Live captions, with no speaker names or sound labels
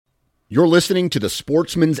You're listening to the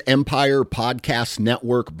Sportsman's Empire Podcast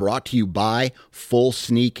Network, brought to you by Full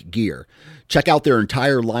Sneak Gear. Check out their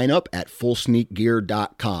entire lineup at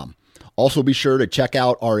fullsneakgear.com. Also be sure to check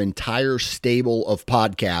out our entire stable of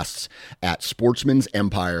podcasts at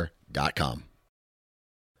sportsmansempire.com.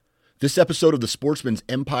 This episode of the Sportsman's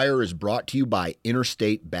Empire is brought to you by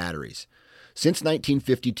Interstate Batteries. Since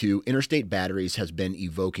 1952, Interstate Batteries has been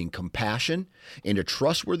evoking compassion and a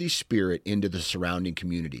trustworthy spirit into the surrounding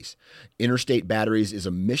communities. Interstate Batteries is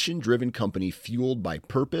a mission-driven company fueled by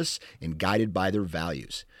purpose and guided by their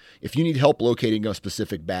values. If you need help locating a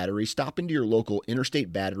specific battery, stop into your local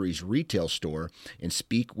Interstate Batteries retail store and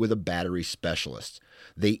speak with a battery specialist.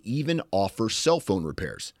 They even offer cell phone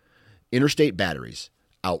repairs. Interstate Batteries,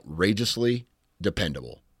 outrageously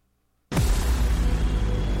dependable.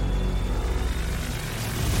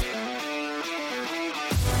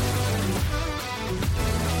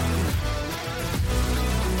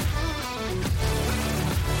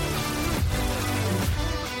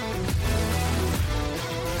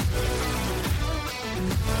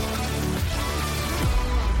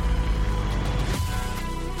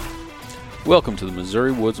 Welcome to the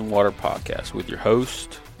Missouri Woods and Water Podcast with your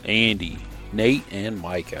host, Andy, Nate, and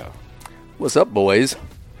Micah. What's up, boys?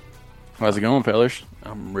 How's it going, fellas?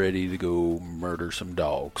 I'm ready to go murder some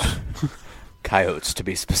dogs. Coyotes, to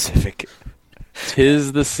be specific.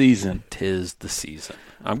 Tis the season. Tis the season.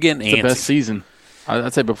 I'm getting antsy. It's the best season.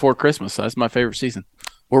 I'd say before Christmas. That's my favorite season.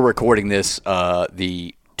 We're recording this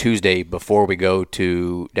the Tuesday before we go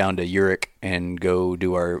down to Urick and go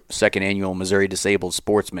do our second annual Missouri Disabled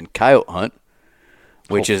Sportsman Coyote Hunt,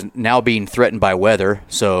 which is now being threatened by weather,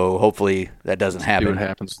 so hopefully that doesn't happen. See what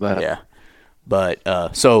happens with that. Yeah.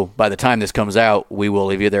 But so by the time this comes out, we will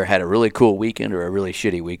have either had a really cool weekend or a really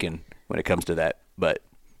shitty weekend when it comes to that. But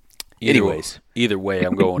Either way,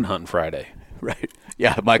 I'm going hunting Friday. Right.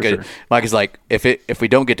 Yeah, Micah's like, if we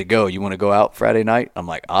don't get to go, you want to go out Friday night? I'm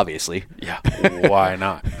like, obviously. Yeah, why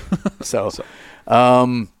not? So,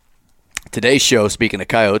 today's show, speaking of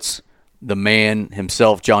coyotes, the man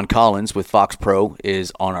himself, John Collins with Fox Pro,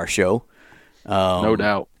 is on our show. No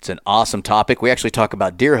doubt. It's an awesome topic. We actually talk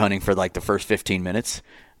about deer hunting for like the first 15 minutes.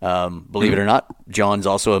 Believe it or not, John's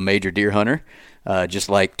also a major deer hunter, just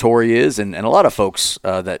like Tori is, and a lot of folks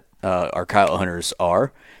that our coyote hunters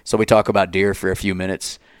are. So we talk about deer for a few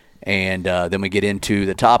minutes, and then we get into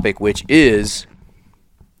the topic, which is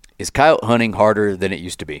coyote hunting harder than it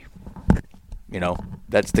used to be? You know,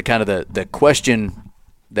 that's the kind of the question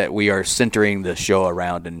that we are centering the show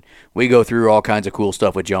around, and we go through all kinds of cool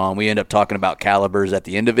stuff with John. We end up talking about calibers at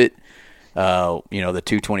the end of it. The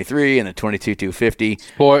 223 and the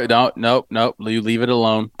 22-250. Boy, nope. You leave it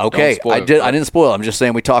alone. Okay, I didn't spoil. I'm just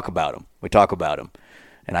saying we talk about them,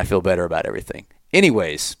 and I feel better about everything.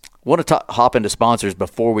 Anyways, want to hop into sponsors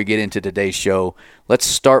before we get into today's show. Let's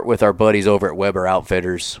start with our buddies over at Weber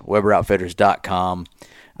Outfitters, WeberOutfitters.com.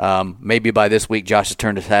 Maybe by this week, Josh has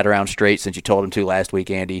turned his hat around straight since you told him to last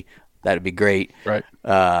week, Andy. That'd be great. Right.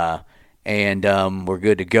 And we're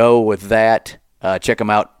good to go with that. Check them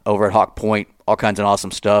out over at Hawk Point. All kinds of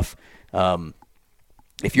awesome stuff.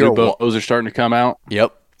 If you're bows are starting to come out.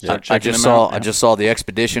 Yep. I just saw the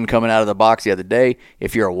Expedition coming out of the box the other day.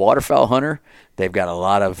 If you're a waterfowl hunter, they've got a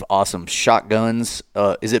lot of awesome shotguns.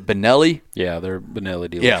 Is it Benelli? Yeah, they're Benelli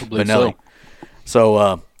dealers. Yeah, Benelli.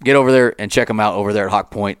 So get over there and check them out over there at Hawk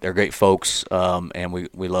Point. They're great folks, and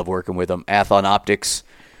we love working with them. Athlon Optics,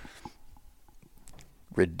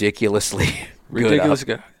 ridiculously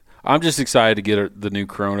good. I'm just excited to get the new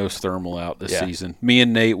Chronos thermal out this season. Me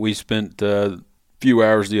and Nate, we spent few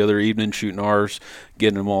hours the other evening shooting ours,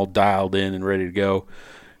 getting them all dialed in and ready to go.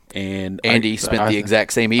 And Andy spent the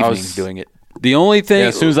exact same evening doing it. The only thing,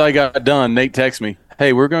 as soon as I got done, Nate texted me,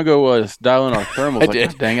 "Hey, we're gonna go dial in our thermals." I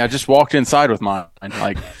did. Dang, I just walked inside with mine.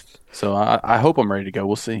 So I hope I'm ready to go.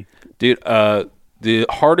 We'll see, dude. The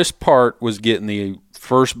hardest part was getting the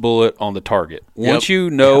first bullet on the target. Once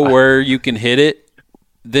you know where you can hit it,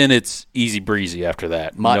 then it's easy breezy after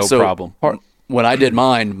that. No problem. When I did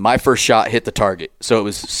mine, my first shot hit the target, so it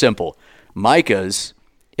was simple. Micah's,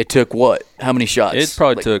 it took what? How many shots? It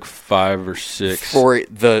probably took 5 or 6 for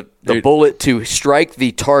the bullet to strike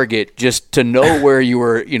the target, just to know where you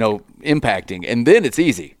were, impacting, and then it's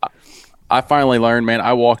easy. I finally learned, man.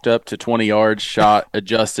 I walked up to 20 yards, shot,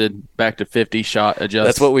 adjusted, back to 50, shot, adjusted.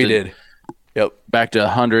 That's what we did. Yep. Back to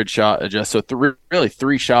 100, shot, adjust. So really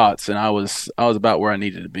 3 shots, and I was about where I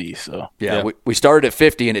needed to be. So yeah. We started at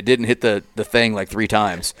 50, and it didn't hit the thing like 3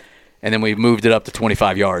 times, and then we moved it up to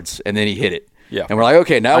 25 yards, and then he hit it. Yeah. And we're like,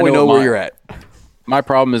 okay, now we know where you're at. My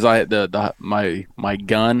problem is I had my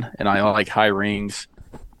gun, and I like high rings,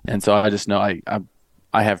 and so I just know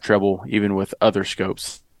I have trouble even with other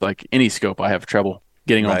scopes. Like any scope, I have trouble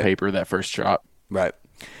getting on paper that first shot. Right.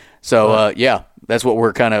 So, that's what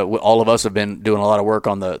we're kind of – all of us have been doing a lot of work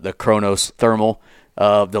on the Kronos thermal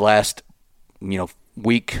the last,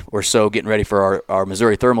 week or so, getting ready for our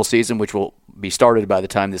Missouri thermal season, which will be started by the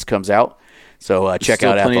time this comes out. So check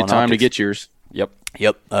out plenty Athlon of time Optics. to get yours. Yep.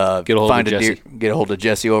 Get a hold of Jesse. Get a hold of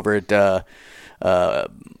Jesse over at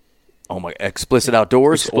Explicit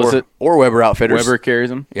Outdoors or Weber Outfitters. Weber carries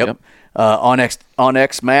them. Yep.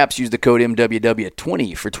 OnX Maps, use the code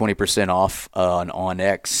MWW20 for 20% off on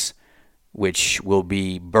OnX, which will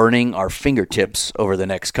be burning our fingertips over the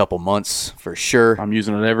next couple months for sure. I'm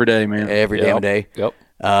using it every day, man. Every damn day. Yep.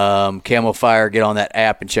 Camo Fire, get on that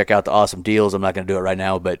app and check out the awesome deals. I'm not going to do it right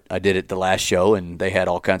now, but I did it the last show, and they had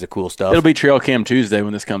all kinds of cool stuff. It'll be Trail Cam Tuesday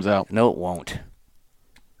when this comes out. No, it won't.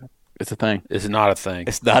 It's a thing. It's not a thing.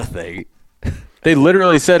 It's not a thing. They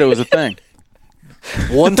literally said it was a thing.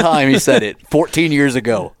 One time he said it 14 years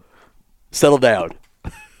ago. Settle down.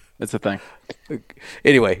 It's a thing.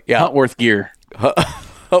 Anyway, yeah. Huntworth gear.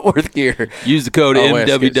 Huntworth gear. Use the code You're fine.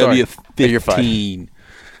 MWW15.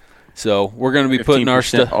 So we're going to be putting our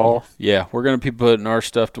stuff off. Yeah, we're going to be putting our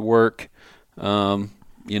stuff to work, in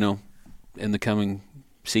the coming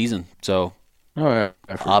season. So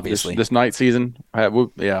obviously this night season,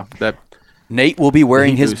 that Nate will be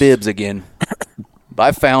wearing his bibs again.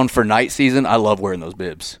 I found for night season, I love wearing those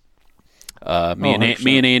bibs. Me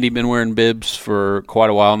and Andy been wearing bibs for quite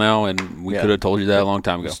a while now, and we could have told you that a long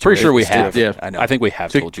time ago. Pretty sure we have. Yeah, I know. I think we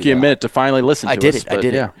have told you that. a minute to finally listen to I did us. it. I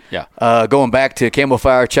did it. Yeah. Going back to Camo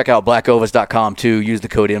Fire, check out blackovas.com too. Use the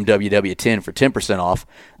code MWW10 for 10% off.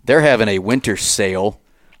 They're having a winter sale.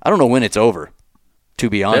 I don't know when it's over, to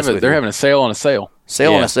be honest with you. They're having a sale on a sale.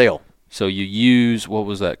 Sale on a sale. So you use, what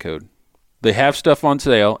was that code? They have stuff on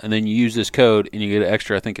sale, and then you use this code, and you get an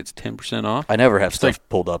extra, I think it's 10% off. I never have stuff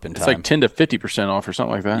pulled up in time. It's like 10 to 50% off or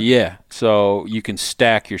something like that. Yeah, so you can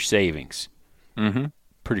stack your savings. Mm-hmm.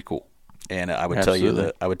 Pretty cool. And I would tell you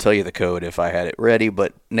the code if I had it ready,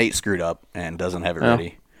 but Nate screwed up and doesn't have it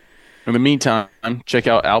ready. In the meantime, check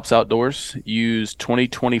out Alps Outdoors. Use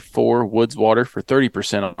 2024 Woods Water for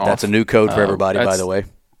 30% off. That's a new code for everybody, by the way.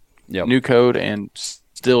 Yep. New code and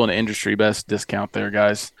still an industry best discount there,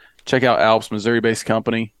 guys. Check out Alps, Missouri-based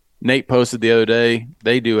company. Nate posted the other day.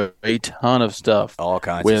 They do a ton of stuff. All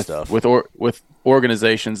kinds of stuff. With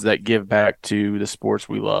organizations that give back to the sports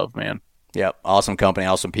we love, man. Yeah, awesome company,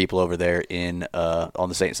 awesome people over there on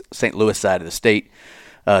the St. Louis side of the state.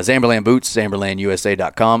 Zamberlan Boots,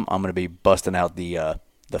 ZamberlanUSA.com. I'm going to be busting out the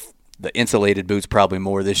insulated boots probably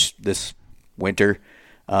more this winter.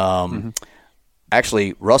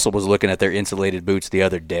 Actually, Russell was looking at their insulated boots the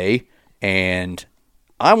other day, and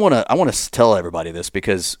I want to tell everybody this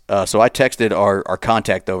because so I texted our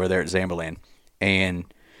contact over there at Zamberlan, and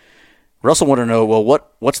Russell wanted to know, well,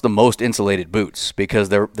 what's the most insulated boots? Because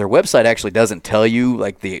their website actually doesn't tell you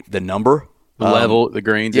like the number, the level, the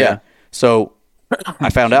grains. Yeah. So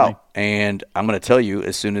I found out, and I'm going to tell you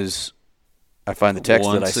as soon as I find the text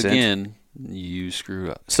that I sent. Once again, you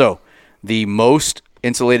screw up. So the most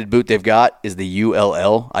insulated boot they've got is the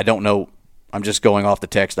ULL. I don't know. I'm just going off the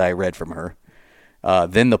text I read from her.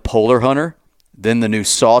 Then the Polar Hunter, then the new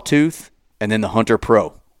Sawtooth, and then the Hunter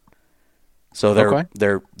Pro. So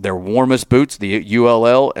they're warmest boots, the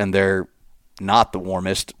ULL, and they're not the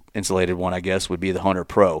warmest insulated one, I guess, would be the Hunter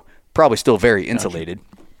Pro. Probably still very insulated.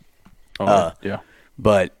 Yeah.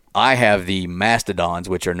 But I have the Mastodons,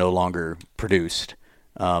 which are no longer produced.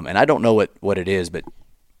 And I don't know what it is, but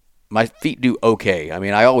my feet do okay. I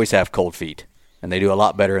mean, I always have cold feet, and they do a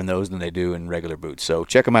lot better in those than they do in regular boots. So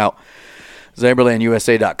check them out.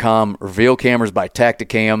 ZamberlanUSA.com. Reveal cameras by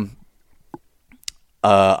Tacticam.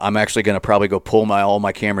 I'm actually going to probably go pull all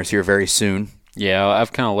my cameras here very soon. Yeah,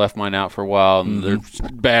 I've kind of left mine out for a while, and their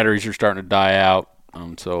batteries are starting to die out.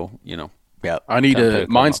 So, Yeah, I need to.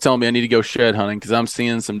 Mine's telling me I need to go shed hunting because I'm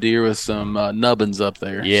seeing some deer with some nubbins up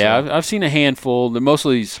there. Yeah, so. I've seen a handful. They're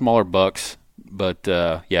mostly smaller bucks, but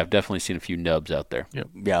I've definitely seen a few nubs out there. Yep.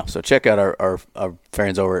 Yeah, so check out our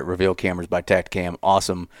friends over at Reveal Cameras by Tacticam.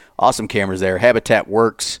 Awesome cameras there. Habitat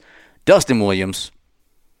Works. Dustin Williams,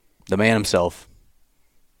 the man himself,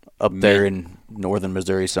 up there in northern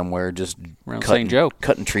Missouri somewhere, just around St. Joe,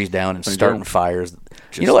 cutting trees down and starting fires.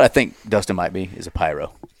 You know what I think Dustin might be is a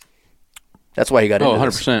pyro. That's why he got into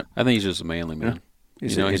 100%. I think he's just a manly man.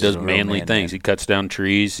 Yeah. He does manly things. Man. He cuts down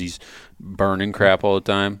trees. He's burning crap all the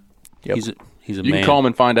time. Yep. He's a you man. You can call him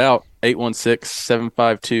and find out.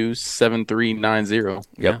 816-752-7390.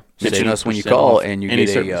 Yep. Mention us when you call, and you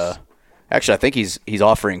get a. Actually, I think he's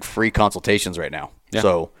offering free consultations right now. Yeah.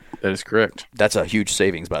 So That is correct. That's a huge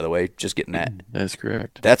savings, by the way, just getting that. That is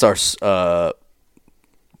correct. That's our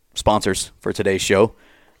sponsors for today's show.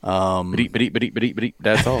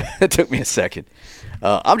 That's all. It took me a second.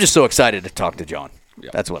 I'm just so excited to talk to John. Yeah.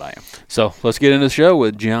 That's what I am. So let's get into the show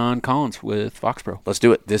with John Collins with Fox Pro. Let's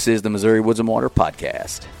do it. This is the Missouri Woods and Water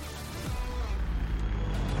Podcast.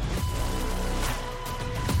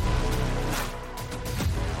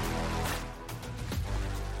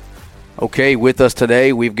 Okay, with us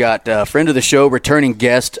today, we've got a friend of the show, returning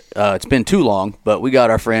guest. It's been too long, but we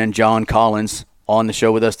got our friend John Collins on the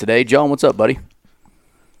show with us today. John, what's up, buddy?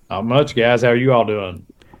 Not much, guys. How are you all doing?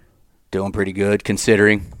 Doing pretty good,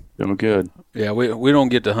 considering. Doing good. Yeah, we don't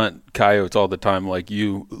get to hunt coyotes all the time like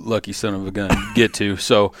you lucky son of a gun get to.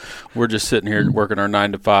 So we're just sitting here working our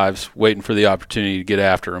 9-to-5s, waiting for the opportunity to get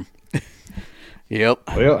after them. Yep.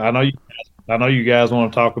 Well, I know you guys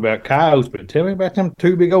want to talk about coyotes, but tell me about them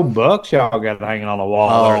 2 big old bucks y'all got hanging on the wall.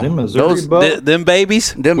 Are them Missouri bucks? Them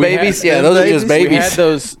babies? Those are just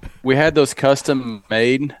babies. We had those custom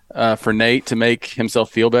made for Nate to make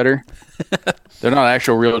himself feel better. They're not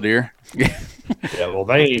actual real deer. Yeah, well,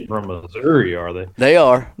 they ain't from Missouri, are they? They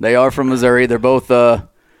are. They are from Missouri. They're both, how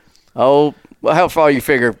far you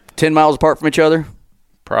figure? 10 miles apart from each other?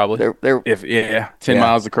 Probably. They're 10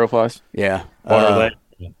 miles the crow flies. Yeah. What are they?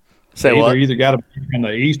 Say what? Either got to be on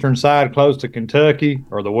the eastern side close to Kentucky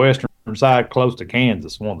or the western side close to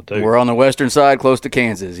Kansas, one of the two. We're on the western side close to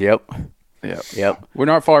Kansas. Yep. We're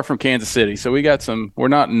not far from Kansas City, so we got some. We're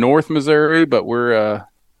not North Missouri, but we're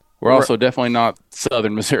also definitely not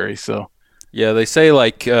Southern Missouri. So yeah, they say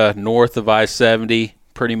like north of I-70,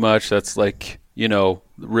 pretty much. That's like, the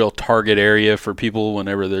real target area for people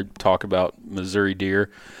whenever they talk about Missouri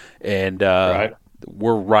deer, and right.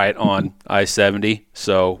 We're right on I-70,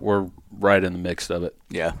 so we're right in the mix of it.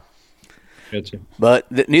 Yeah. Gotcha.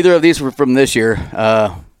 But neither of these were from this year.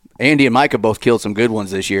 Andy and Micah both killed some good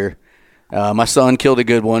ones this year. My son killed a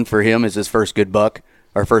good one for him as his first buck.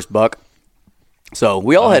 So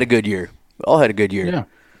we all had a good year. Yeah.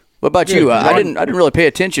 What about you? I didn't really pay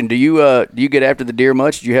attention. Do you get after the deer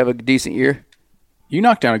much? Did you have a decent year? You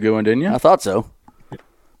knocked down a good one, didn't you? I thought so.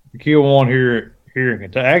 Kill one here in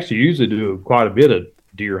Kentucky. I actually usually do quite a bit of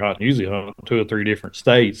deer hunting. Usually hunt 2 or 3 different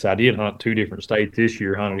states. I did hunt 2 different states this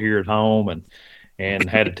year. Hunted here at home and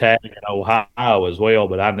had a tag in Ohio as well.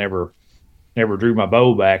 But I never drew my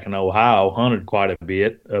bow back in Ohio. Hunted quite a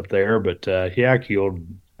bit up there. But I killed.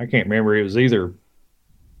 I can't remember. It was either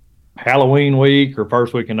Halloween week or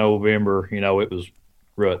first week in November. It was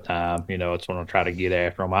rut time. It's when I try to get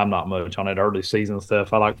after them. I'm not much on that early season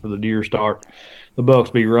stuff. I like for the deer start, the bucks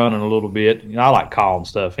be running a little bit. I like calling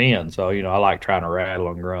stuff in. So, I like trying to rattle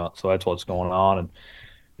and grunt. So that's what's going on.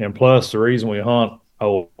 And plus the reason we hunt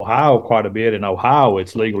Ohio quite a bit, in Ohio,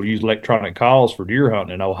 it's legal to use electronic calls for deer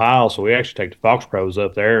hunting in Ohio. So we actually take the Fox Pros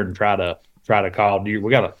up there and try to call deer.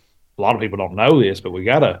 We got a lot of people don't know this, but we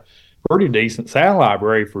got a pretty decent sound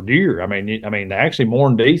library for deer. I mean, actually more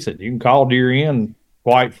than decent. You can call deer in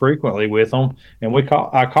quite frequently with them, and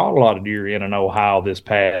I caught a lot of deer in Ohio this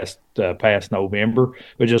past November,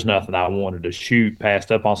 but just nothing I wanted to shoot.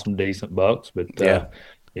 Passed up on some decent bucks, but I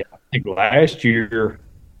think last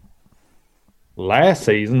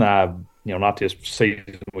season, not this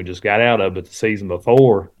season we just got out of, but the season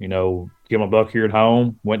before, killed a buck here at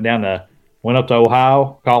home. Went up to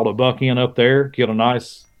Ohio, called a buck in up there, killed a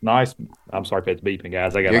nice. I'm sorry if it's beeping,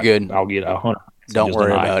 guys. You're good. I'll get 100. Don't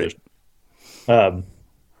worry about it.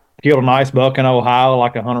 Killed a nice buck in Ohio,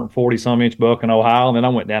 like 140 some inch buck in Ohio, and then I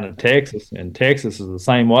went down to Texas, and Texas is the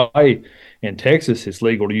same way. In Texas, it's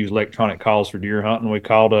legal to use electronic calls for deer hunting. We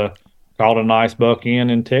called a nice buck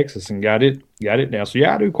in Texas and got it down. So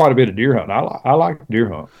I do quite a bit of deer hunting. I like deer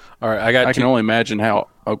hunt. All right, I can only imagine how.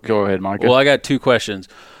 Oh, go ahead, Micah. Well, I got 2 questions.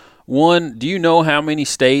 One, do you know how many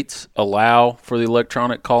states allow for the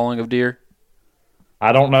electronic calling of deer?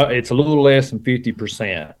 I don't know. It's a little less than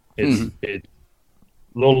 50%. It's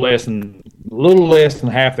a little less than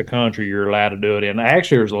half the country you're allowed to do it in.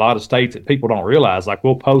 Actually, there's a lot of states that people don't realize. Like,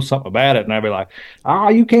 we'll post something about it, and they'll be like, "Oh,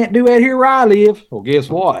 you can't do that here where I live." Well, guess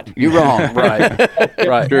what? You're wrong.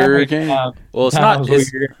 Right. Sure you can. Well, it's not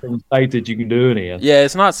from states that you can do it in. Yeah,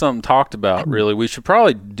 it's not something talked about really. We should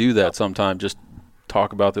probably do that sometime. Just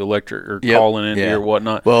talk about the electric or calling in deer or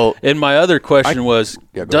whatnot. Well, and my other question was,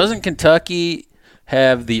 doesn't ahead. Kentucky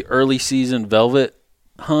have the early season velvet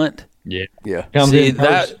hunt? Yeah. See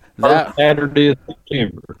that Saturday of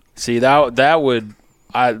September. See that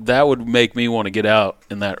would make me want to get out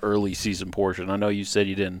in that early season portion. I know you said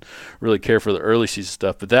you didn't really care for the early season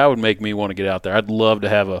stuff, but that would make me want to get out there. I'd love to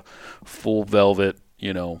have a full velvet,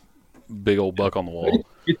 big old buck on the wall.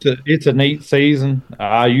 It's a neat season.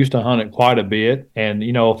 I used to hunt it quite a bit, and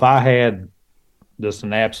if I had just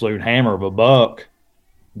an absolute hammer of a buck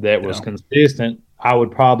that was consistent, I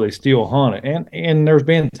would probably still hunt it. And there's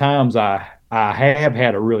been times I have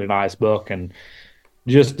had a really nice buck and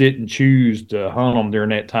just didn't choose to hunt them during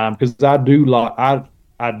that time because I do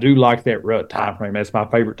like that rut time frame. That's my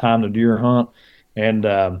favorite time to deer hunt. And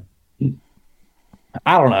I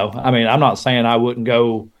don't know. I mean, I'm not saying I wouldn't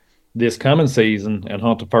go this coming season and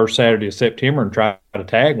hunt the first Saturday of September and try to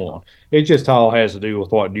tag one. It just all has to do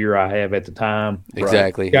with what deer I have at the time.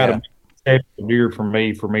 Exactly. Got to be a deer for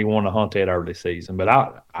me wanting to hunt that early season.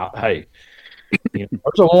 But hey, there's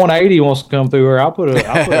a 180 wants to come through here. I'll put an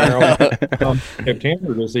arrow on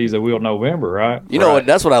September to see the wheel November, right? You know what?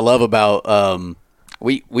 That's what I love about.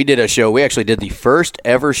 We did a show. We actually did the first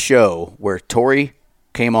ever show where Tori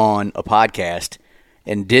came on a podcast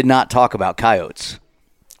and did not talk about coyotes.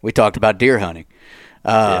 We talked about deer hunting.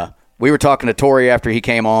 We were talking to Tori after he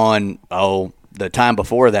came on, the time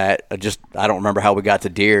before that. I don't remember how we got to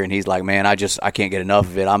deer, and he's like, man, I can't get enough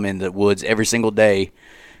of it. I'm in the woods every single day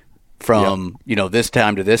from, this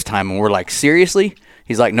time to this time. And we're like, seriously?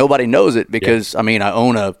 He's like, nobody knows it because, I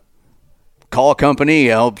own a call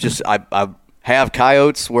company. I have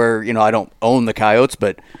coyotes where, I don't own the coyotes,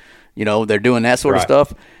 but, they're doing that sort of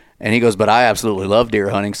stuff. And he goes, but I absolutely love deer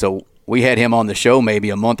hunting. So we had him on the show maybe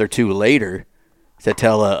a month or two later to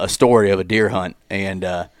tell a story of a deer hunt. And,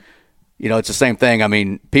 it's the same thing. I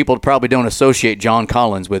mean, people probably don't associate John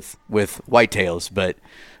Collins with whitetails, but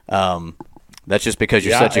that's just because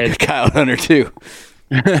you're such a good coyote hunter too.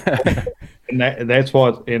 And that's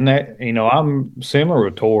what, I'm similar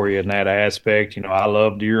with Tori in that aspect. I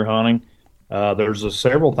love deer hunting. There's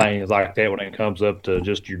several things like that when it comes up to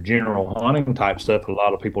just your general hunting type stuff that a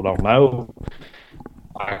lot of people don't know.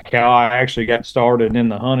 Like how I actually got started in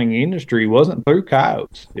the hunting industry wasn't through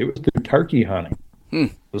coyotes. It was through turkey hunting.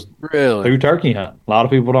 It was really? Through turkey hunting. A lot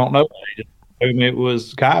of people don't know that. They just assume it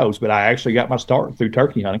was coyotes, but I actually got my start through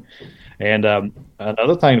turkey hunting. And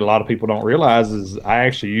another thing a lot of people don't realize is I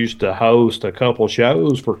actually used to host a couple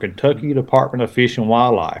shows for Kentucky Department of Fish and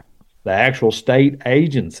Wildlife, the actual state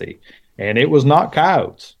agency. And it was not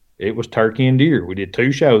coyotes. It was turkey and deer. We did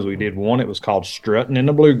two shows. We did one. It was called Strutting in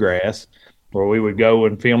the Bluegrass, where we would go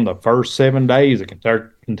and film the first 7 days of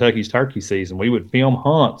Kentucky's turkey season. We would film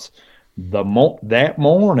hunts that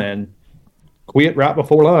morning, quit right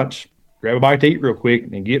before lunch, grab a bite to eat real quick,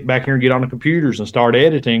 and get back here and get on the computers and start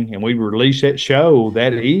editing. And we would release that show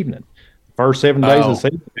that evening. First 7 days of the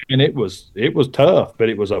season, and it was tough, but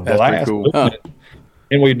it was a blast. Cool.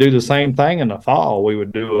 And we'd do the same thing in the fall. We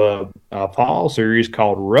would do a fall series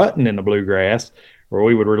called Rutting in the Bluegrass, where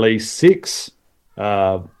we would release 6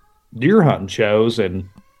 deer hunting shows. And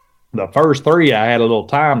the first 3, I had a little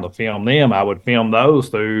time to film them. I would film those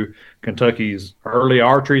through Kentucky's early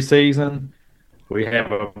archery season. We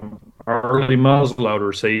have a early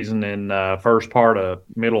muzzleloader season in first part of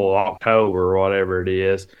middle of October or whatever it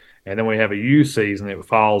is. And then we have a youth season that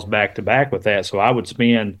falls back to back with that. So I would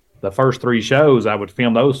spend the first 3 shows, I would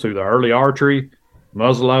film those through the early archery,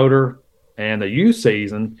 muzzleloader, and the youth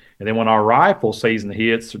season. And then when our rifle season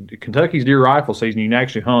hits, Kentucky's deer rifle season, you can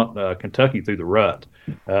actually hunt Kentucky through the rut.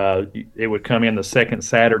 It would come in the second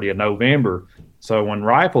Saturday of November. So when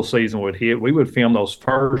rifle season would hit, we would film those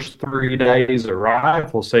first 3 days of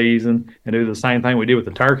rifle season and do the same thing we did with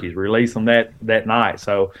the turkeys, release them that night.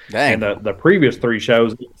 So, and the previous 3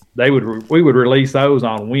 shows, we would release those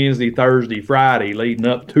on Wednesday, Thursday, Friday, leading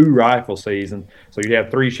up to rifle season. So you have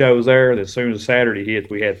 3 shows there. As soon as Saturday hits,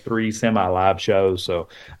 we had 3 semi-live shows. So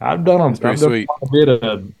I've done quite a bit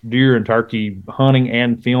of deer and turkey hunting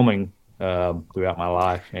and filming throughout my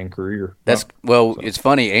life and career. It's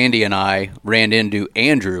funny. Andy and I ran into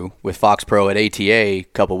Andrew with Fox Pro at ATA a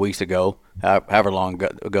couple weeks ago, however long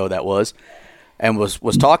ago that was, and was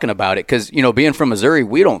talking about it because being from Missouri,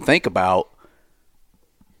 we don't think about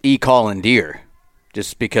calling deer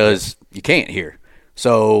just because you can't hear.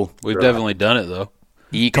 So we've definitely done it though.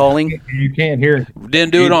 Calling, you can't hear. We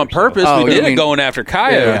didn't do it on purpose. We did it going after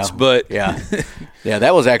coyotes, but yeah,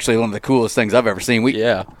 that was actually one of the coolest things I've ever seen. We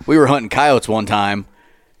were hunting coyotes one time,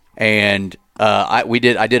 and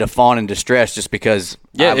I did a fawn in distress just because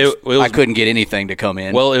I couldn't get anything to come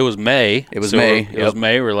in. Well, it was May. It was May. It was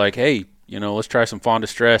May. We're like, hey, let's try some fawn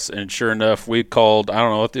distress, and sure enough, we called. I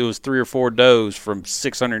don't know if it was 3 or 4 does from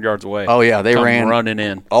 600 yards away. Oh yeah, they ran running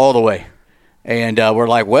in all the way. And we're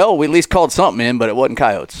like, well, we at least called something in, but it wasn't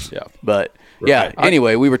coyotes. Yeah. But,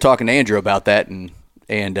 anyway, we were talking to Andrew about that, and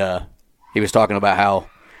he was talking about how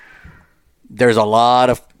there's a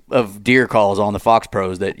lot of deer calls on the Fox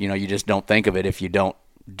Pros that, you just don't think of it if you don't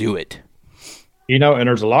do it. And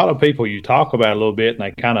there's a lot of people you talk about a little bit, and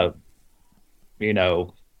they kind of,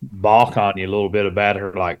 balk on you a little bit about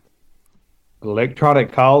it. Like,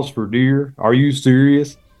 electronic calls for deer? Are you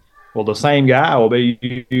serious? Well, the same guy will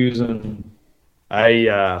be using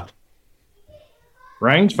a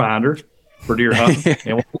rangefinder for deer hunting.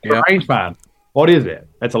 And what's a rangefinder? What is it?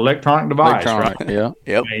 That's an electronic device, right? Yeah.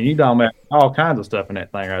 Yep. And you don't have all kinds of stuff in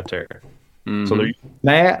that thing right there. Mm-hmm. So they're using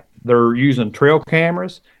that. They're using trail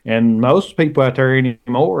cameras, and most people out there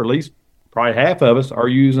anymore, at least probably half of us, are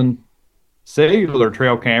using cellular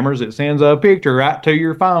trail cameras that sends a picture right to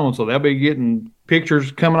your phone. So they'll be getting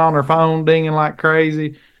pictures coming on their phone, dinging like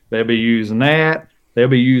crazy. They'll be using that. They'll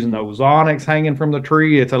be using those onyx hanging from the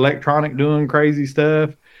tree. It's electronic doing crazy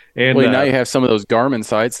stuff. And now you have some of those Garmin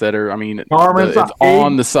sites that are, it's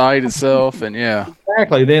on the site itself, and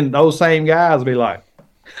exactly. Then those same guys will be like,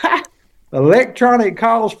 ha! Electronic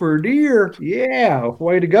calls for deer. Yeah,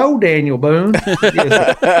 way to go, Daniel Boone.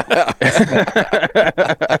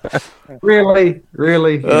 Really?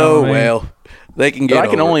 Oh, well, they can get I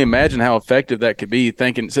can over only it. imagine how effective that could be,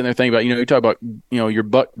 sitting there thinking about, you talk about, your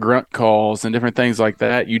buck grunt calls and different things like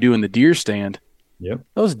that you do in the deer stand. Yep.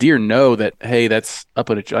 Those deer know that, hey, that's up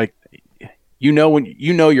at when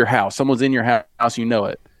your house, someone's in your house, you know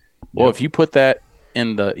it. Well, if you put that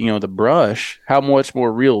in the, the brush, how much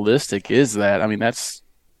more realistic is that?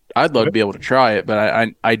 I'd love to be able to try it,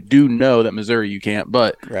 but I do know that Missouri you can't,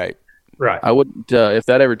 but Right. I wouldn't, if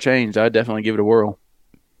that ever changed, I'd definitely give it a whirl.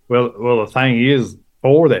 Well, the thing is,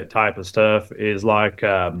 for that type of stuff is like,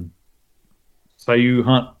 say you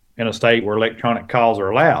hunt in a state where electronic calls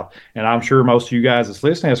are allowed, and I'm sure most of you guys that's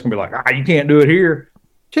listening is going to be like, you can't do it here.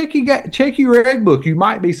 Check your reg book. You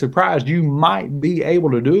might be surprised. You might be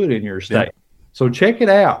able to do it in your state. Yeah. So check it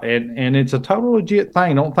out, and it's a total legit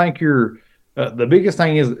thing. Don't think you're the biggest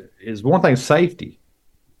thing is one thing, safety.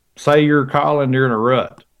 Say you're calling during a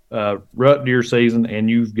rut deer season, and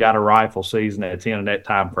you've got a rifle season that's in that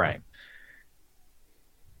time frame.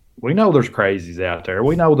 We know there's crazies out there.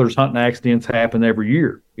 We know there's hunting accidents happen every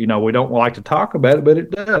year. We don't like to talk about it, but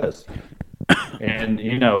it does. And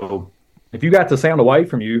if you got the sound away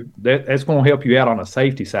from you, that's going to help you out on a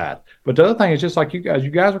safety side. But the other thing is just like you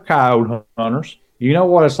guys are coyote hunters. You know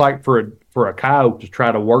what it's like for a coyote to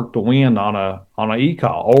try to work the wind on a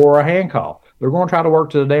e-call or a hand call. They're going to try to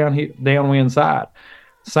work to the downwind side.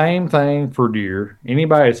 Same thing for deer.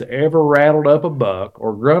 Anybody that's ever rattled up a buck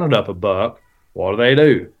or grunted up a buck, what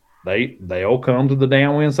do? They'll come to the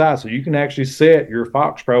downwind side, so you can actually set your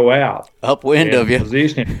Fox Pro out upwind of you,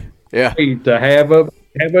 position yeah, to have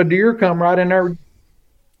a deer come right in there.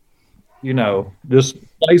 Just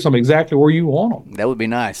place them exactly where you want them. That would be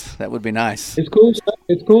nice. It's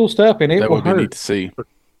cool stuff. And it would be neat to see.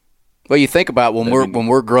 Well, you think about when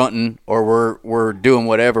we're grunting or we're doing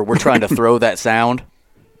whatever, we're trying to throw that sound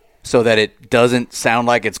so that it doesn't sound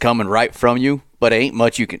like it's coming right from you, but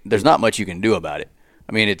there's not much you can do about it.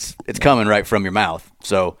 It's coming right from your mouth.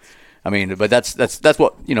 So, but that's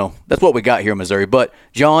what, that's what we got here in Missouri. But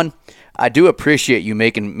John, I do appreciate you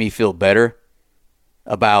making me feel better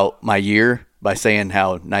about my year by saying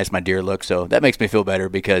how nice my deer look. So that makes me feel better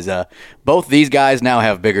because both these guys now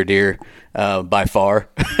have bigger deer by far.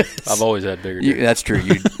 I've always had bigger deer. That's true.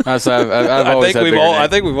 I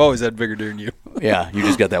think we've always had bigger deer than you. Yeah, you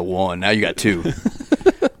just got that one. Now you got two.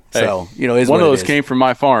 So, one of those came from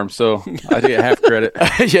my farm, so I get half credit.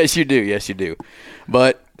 Yes, you do.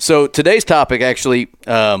 But so today's topic, actually,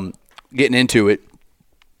 getting into it,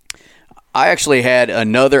 I actually had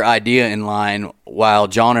another idea in line while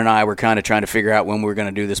John and I were kind of trying to figure out when we were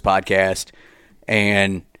going to do this podcast.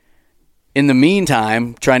 And in the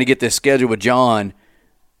meantime, trying to get this scheduled with John,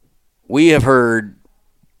 we have heard,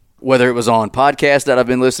 whether it was on podcasts that I've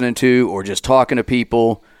been listening to or just talking to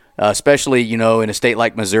people, especially, in a state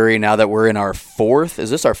like Missouri, now that we're in our fourth. Is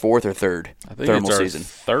this our fourth or third thermal season?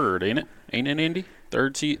 Third, ain't it? Ain't it, Indy?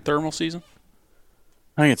 Third thermal season?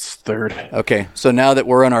 I think it's third. Okay, so now that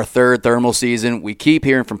we're in our third thermal season, we keep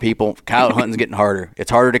hearing from people, coyote hunting's getting harder.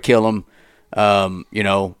 It's harder to kill them.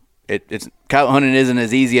 It's coyote hunting isn't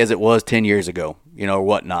as easy as it was 10 years ago, or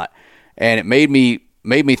whatnot. And it made me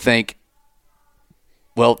think,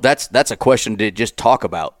 well, that's a question to just talk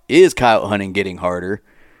about. Is coyote hunting getting harder?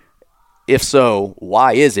 If so,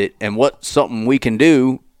 why is it? And what's something we can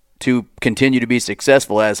do to continue to be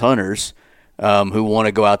successful as hunters who want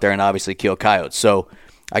to go out there and obviously kill coyotes? So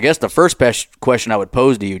I guess the first question I would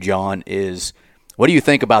pose to you, John, is what do you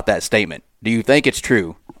think about that statement? Do you think it's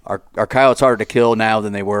true? Are coyotes harder to kill now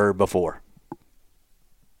than they were before?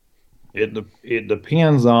 It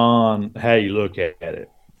depends on how you look at it.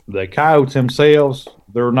 the coyotes themselves,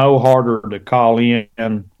 they're no harder to call in.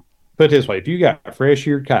 Put it this way, if you got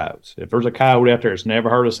fresh-eared coyotes, if there's a coyote out there that's never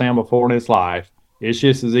heard a sound before in its life, it's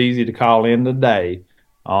just as easy to call in today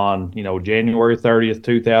on, January 30th,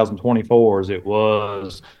 2024 as it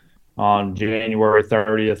was on January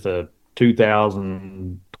 30th of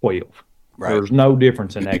 2012. Right. There's no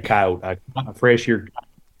difference in that coyote. A fresh-eared.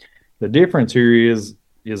 The difference here is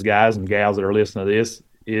guys and gals that are listening to this,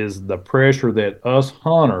 is the pressure that us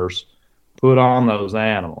hunters put on those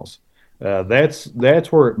animals.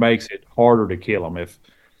 That's where it makes it harder to kill them. If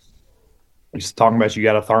you're talking about, you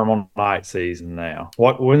got a thermal night season now.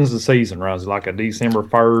 When's the season run? Is it like a December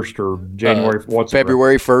 1st or January? What's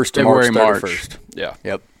February 1st to March 31st. Yeah.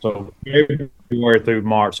 Yep. So February through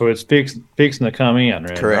March. So it's fixing to come in,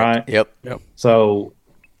 right? Correct. Right? Yep. So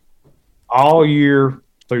all year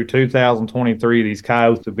through 2023, these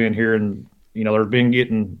coyotes have been here, and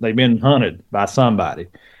they've been hunted by somebody.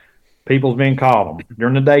 People's been calling them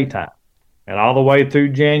during the daytime. And all the way through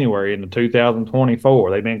January into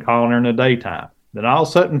 2024, they've been calling during the daytime. Then all of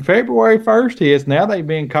a sudden, February 1st hits. Now they've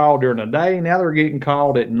been called during the day. Now they're getting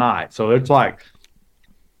called at night. So it's like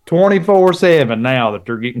 24/7 now that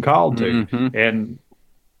they're getting called to. Mm-hmm. And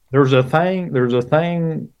there's a thing.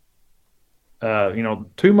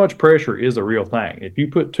 Too much pressure is a real thing. If you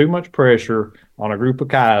put too much pressure on a group of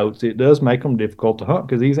coyotes, it does make them difficult to hunt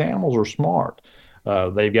because these animals are smart.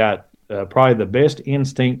 They've got probably the best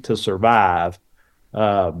instinct to survive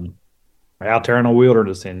out there in the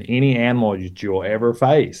wilderness in any animal that you'll ever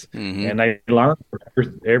face. Mm-hmm. And they learn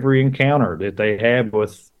every encounter that they have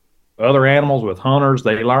with other animals, with hunters.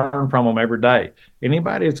 They learn from them every day.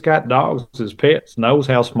 Anybody that's got dogs as pets knows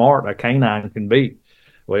how smart a canine can be.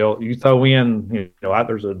 Well, you throw in,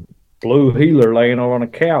 there's a blue heeler laying on a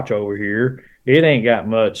couch over here. It ain't got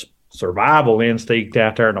much survival instinct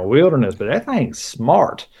out there in the wilderness, but that thing's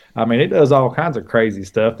smart. I mean, it does all kinds of crazy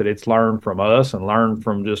stuff that it's learned from us and learned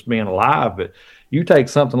from just being alive. But you take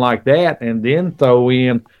something like that and then throw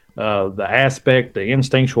in the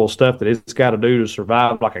instinctual stuff that it's got to do to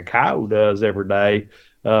survive, like a coyote does every day.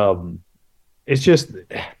 It's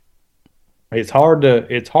hard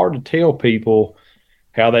to tell people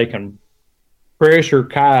how they can pressure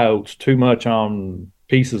coyotes too much on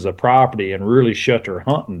pieces of property and really shut their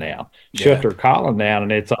hunting down, shut their calling down.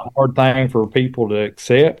 And it's a hard thing for people to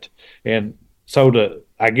accept. And so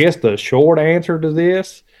I guess the short answer to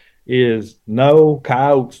this is no,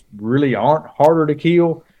 coyotes really aren't harder to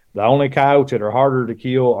kill. The only coyotes that are harder to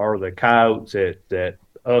kill are the coyotes that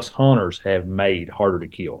us hunters have made harder to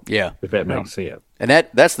kill. Yeah. If that makes sense. And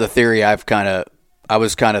that's the theory I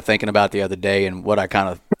was kind of thinking about the other day, and what I kind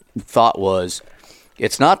of thought was,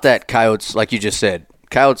 it's not that coyotes, like you just said,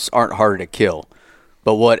 coyotes aren't harder to kill.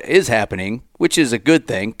 But what is happening, which is a good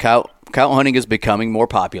thing, coyote hunting is becoming more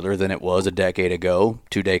popular than it was a decade ago,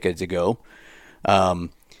 2 decades ago.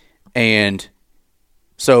 And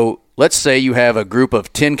so let's say you have a group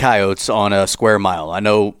of 10 coyotes on a square mile. I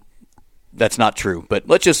know that's not true, but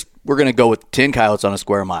we're going to go with 10 coyotes on a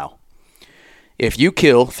square mile. If you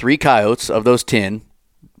kill 3 coyotes of those 10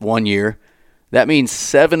 one year, that means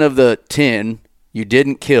 7 of the 10 you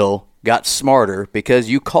didn't kill got smarter because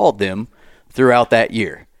you called them throughout that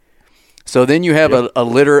year. So then you have a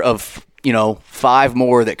litter of, 5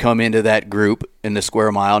 more that come into that group in the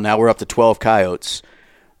square mile. Now we're up to 12 coyotes.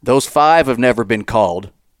 Those 5 have never been called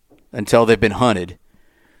until they've been hunted.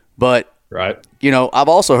 But, right. I've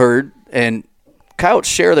also heard, and coyotes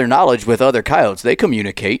share their knowledge with other coyotes. They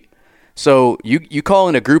communicate. So you call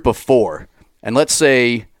in a group of 4, and let's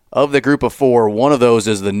say of the group of 4, one of those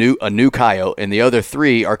is a new coyote, and the other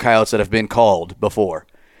 3 are coyotes that have been called before.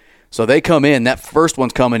 So they come in. That first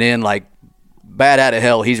one's coming in like bat out of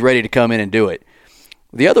hell. He's ready to come in and do it.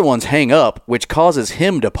 The other ones hang up, which causes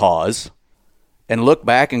him to pause and look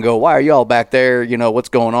back and go, why are y'all back there? What's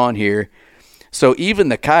going on here? So even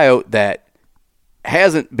the coyote that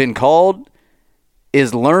hasn't been called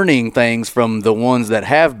is learning things from the ones that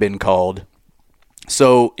have been called.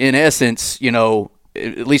 So in essence,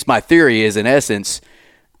 at least my theory is, in essence,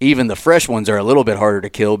 even the fresh ones are a little bit harder to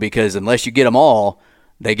kill because unless you get them all,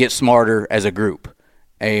 they get smarter as a group.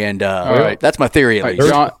 And that's my theory at least.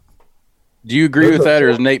 John, do you agree with that, or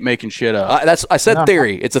is Nate making shit up? I said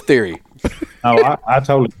theory. It's a theory. No, I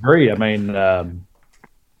totally agree. I mean,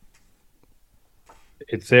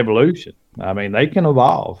 it's evolution. I mean, they can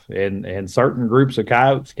evolve, and certain groups of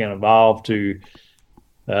coyotes can evolve to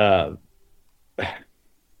I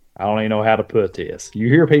don't even know how to put this. You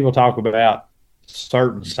hear people talk about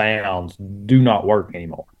certain sounds do not work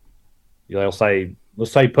anymore. They'll say,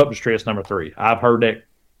 let's say pup distress number 3. I've heard that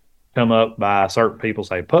come up by certain people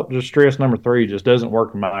say pup distress number 3 just doesn't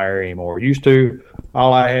work in my area anymore. It used to,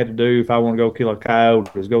 all I had to do if I want to go kill a coyote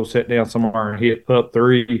is go sit down somewhere and hit pup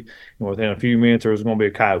 3, and within a few minutes there was going to be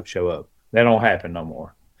a coyote show up. That don't happen no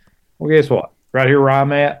more. Well, guess what? Right here where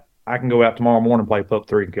I'm at, I can go out tomorrow morning and play pup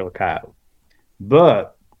 3 and kill a coyote.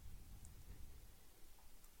 But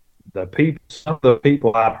some of the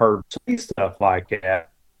people I've heard say stuff like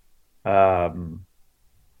that, I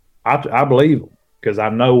believe them because I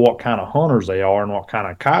know what kind of hunters they are and what kind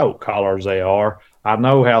of coyote callers they are. I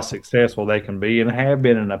know how successful they can be and have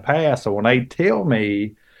been in the past. So when they tell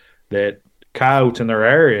me that coyotes in their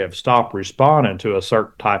area have stopped responding to a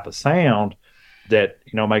certain type of sound, that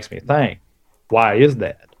makes me think, why is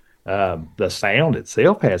that? The sound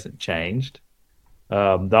itself hasn't changed.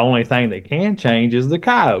 The only thing that can change is the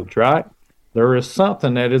coyotes, right? There is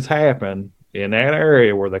something that has happened in that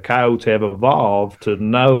area where the coyotes have evolved to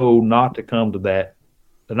know not to come to that.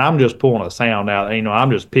 And I'm just pulling a sound out.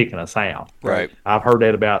 I'm just picking a sound. Right. I've heard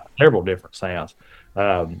that about several different sounds.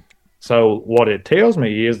 So what it tells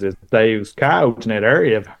me is that those coyotes in that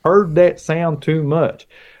area have heard that sound too much.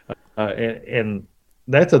 And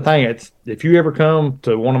that's the thing. It's if you ever come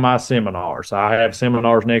to one of my seminars, I have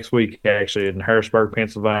seminars next week actually in Harrisburg,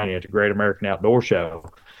 Pennsylvania at the Great American Outdoor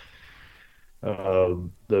Show.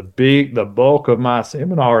 The bulk of my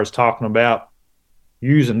seminar is talking about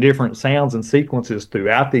using different sounds and sequences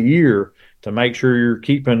throughout the year to make sure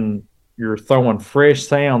you're throwing fresh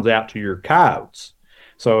sounds out to your coyotes.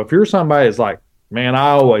 So if you're somebody that's like, man, I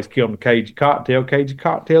always kill them cagey cottontail. Cagey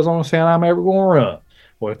cottontail's the only sound I'm ever going to run.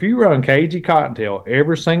 Well, if you run cagey cottontail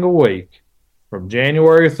every single week from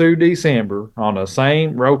January through December on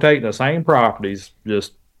rotating the same properties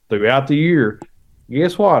just throughout the year,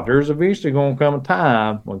 guess what? There's eventually going to come a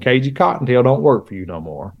time when cagey cottontail don't work for you no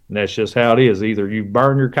more. And that's just how it is. Either you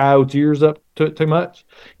burn your coyote's ears up too much.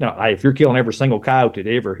 If you're killing every single coyote that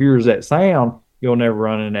ever hears that sound, you'll never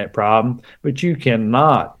run into that problem. But you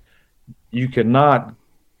cannot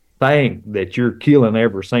think that you're killing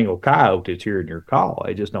every single coyote that's hearing your call.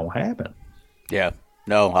 It just don't happen. Yeah.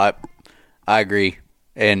 No, I agree.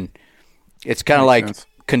 And it's kind of like sense.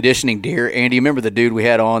 Conditioning deer. Andy, you remember the dude we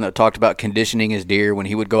had on that talked about conditioning his deer when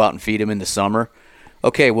he would go out and feed him in the summer?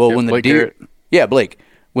 Okay, well, when the deer – yeah, Blake.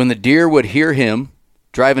 When the deer would hear him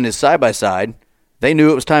driving his side-by-side, they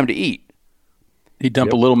knew it was time to eat. He'd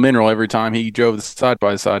dump a little mineral every time he drove the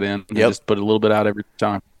side-by-side in and just put a little bit out every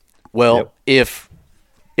time. Well, if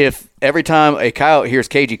every time a coyote hears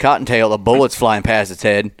cagey cottontail, a bullet's flying past its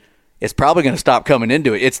head, it's probably going to stop coming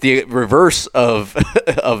into it. It's the reverse of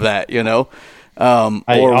that,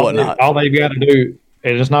 or whatnot. All they've got to do,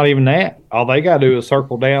 and it's not even that. All they got to do is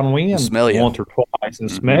circle downwind once or twice and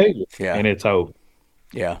smell you, and it's over.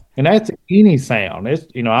 Yeah, and that's any sound. It's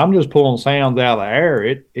I'm just pulling sounds out of the air.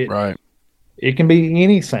 It can be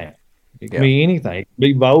any sound. It can be anything. It can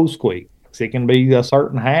be bow squeaks. It can be a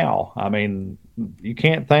certain howl. I mean, you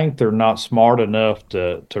can't think they're not smart enough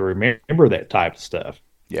to remember that type of stuff.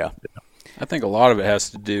 Yeah. I think a lot of it has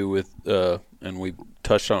to do with, and we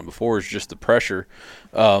touched on it before, is just the pressure.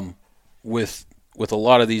 With a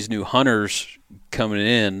lot of these new hunters coming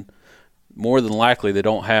in, more than likely they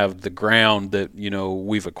don't have the ground that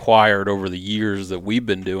we've acquired over the years that we've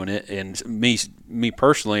been doing it. And me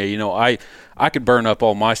personally, I could burn up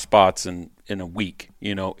all my spots in a week,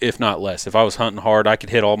 if not less. If I was hunting hard, I could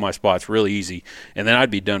hit all my spots really easy, and then I'd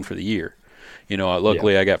be done for the year.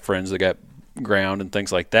 Luckily I got friends that got ground and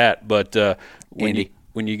things like that. But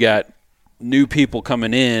when you got new people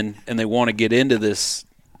coming in and they want to get into this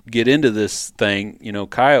thing,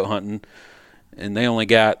 coyote hunting, and they only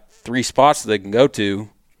got 3 spots that they can go to,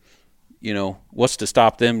 what's to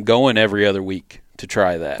stop them going every other week to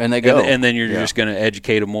try that? And they go. And then you're just going to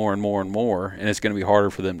educate them more and more and more, and it's going to be harder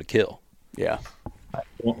for them to kill. Yeah.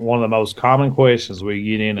 One of the most common questions we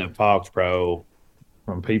get in at Fox Pro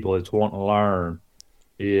from people that's wanting to learn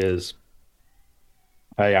is,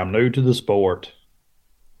 hey, I'm new to the sport.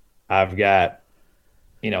 I've got,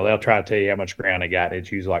 they'll try to tell you how much ground they got.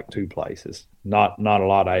 It's usually like 2 places, not a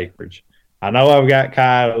lot of acreage. I know I've got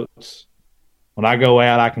coyotes. When I go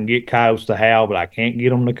out, I can get coyotes to howl, but I can't get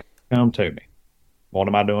them to come to me. What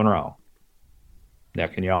am I doing wrong? Now,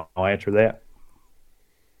 can y'all answer that?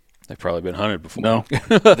 They've probably been hunted before. No,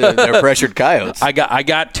 they're pressured coyotes. I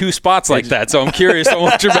got 2 spots like that, so I'm curious on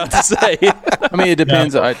what you're about to say. I mean, it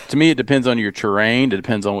depends. To me, it depends on your terrain. It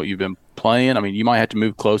depends on what you've been playing. I mean, you might have to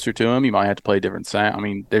move closer to them. You might have to play different sound. I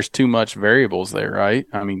mean, there's too much variables there, right?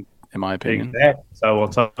 I mean, in my opinion. Exactly. So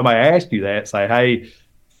when somebody asks you that, say, hey,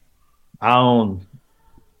 I own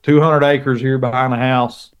 200 acres here behind the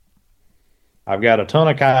house. I've got a ton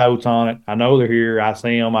of coyotes on it. I know they're here. I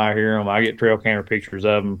see them. I hear them. I get trail camera pictures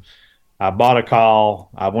of them. I bought a call.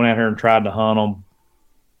 I went out here and tried to hunt them.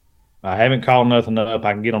 I haven't called nothing up.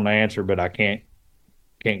 I can get them to answer, but I can't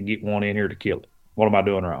get one in here to kill it. What am I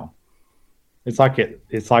doing wrong? It's like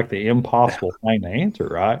the impossible thing to answer,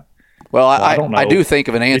 right? Well, I don't know. I do think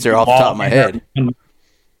of an answer off the top of my head.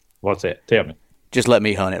 What's that? Tell me. Just let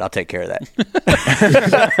me hunt it. I'll take care of that.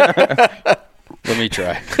 Let me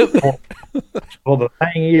try. Well, the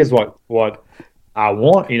thing is, what I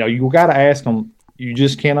want, you got to ask them. You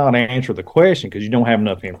just cannot answer the question because you don't have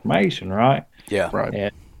enough information, right? Yeah. Right.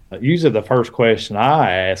 And usually the first question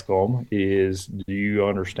I ask them is, do you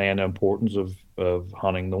understand the importance of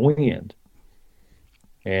hunting the wind?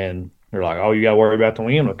 And they're like, oh, you got to worry about the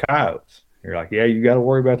wind with coyotes. You're like, yeah, you got to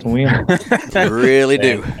worry about the wind. You really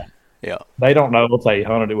do. Yeah. They don't know if they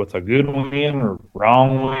hunted it with a good wind or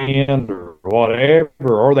wrong wind or whatever.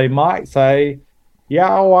 Or they might say,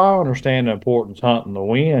 yeah, oh, I understand the importance of hunting the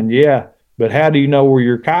wind. Yeah. But how do you know where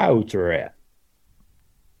your coyotes are at?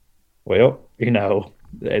 Well,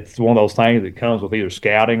 it's one of those things that comes with either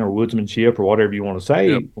scouting or woodsmanship or whatever you want to say.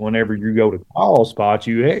 Yep. Whenever you go to call spots,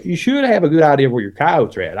 you should have a good idea of where your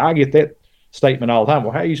coyotes are at. I get that statement all the time.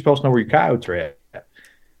 Well, how are you supposed to know where your coyotes are at?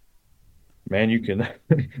 Man, you can,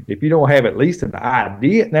 if you don't have at least an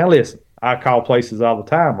idea. Now, listen, I call places all the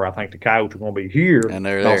time where I think the coyotes are going to be here. And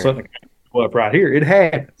they're all of a sudden, go up right here. It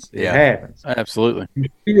happens. It happens. Absolutely. You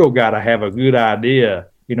still got to have a good idea.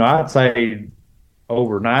 I'd say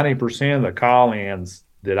over 90% of the call-ins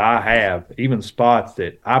that I have, even spots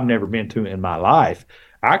that I've never been to in my life,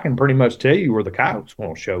 I can pretty much tell you where the coyotes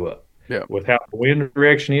won't show up. Yeah. With how the wind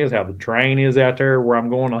direction is, how the terrain is out there, where I'm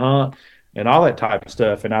going to hunt, and all that type of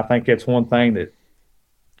stuff. And I think that's one thing that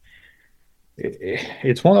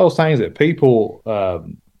it's one of those things that people,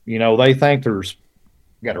 they think there's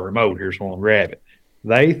got a remote here, so I'm gonna grab it.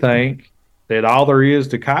 They think that all there is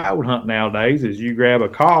to coyote hunt nowadays is you grab a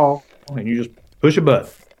call and you just push a button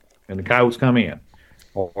and the coyotes come in.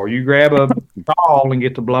 Or you grab a call and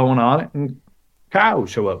get to blowing on it and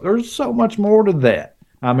coyotes show up. There's so much more to that.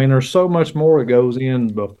 I mean, there's so much more that goes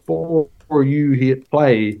in before you hit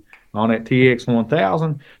play on that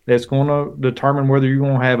TX1000 that's going to determine whether you're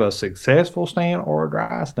going to have a successful stand or a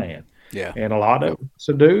dry stand. Yeah. And a lot of it's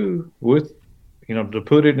to do with, to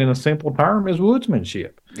put it in a simple term, is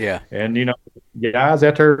woodsmanship. Yeah. And, guys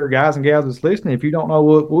out there, guys and gals that's listening, if you don't know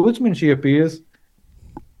what woodsmanship is,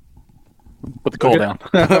 put the call down.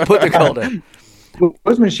 Put the call down.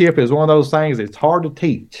 Woodsmanship is one of those things that's hard to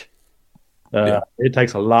teach. It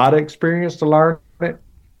takes a lot of experience to learn it.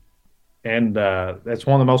 And that's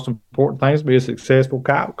one of the most important things to be a successful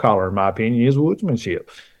coyote caller, in my opinion, is woodsmanship.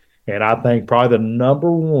 And I think probably the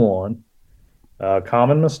number one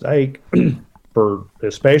common mistake for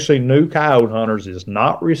especially new coyote hunters is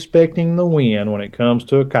not respecting the wind when it comes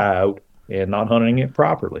to a coyote and not hunting it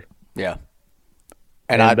properly. Yeah.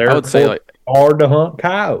 And I would say hard to hunt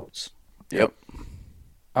coyotes. Yep.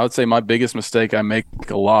 I would say my biggest mistake I make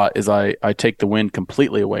a lot is I take the wind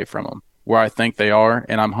completely away from them where I think they are,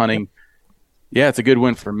 and I'm hunting. Yeah, it's a good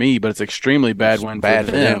win for me, but it's extremely bad win for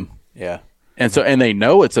them. Yeah. And they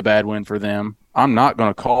know it's a bad win for them. I'm not going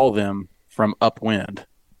to call them from upwind.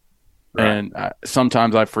 Right. And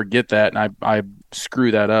sometimes I forget that, and I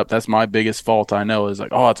screw that up. That's my biggest fault, I know, is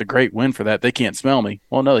like, oh, it's a great win for that. They can't smell me.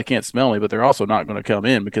 Well, no, they can't smell me, but they're also not going to come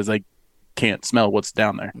in because they can't smell what's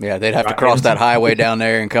down there. Yeah, they'd have to cross that highway down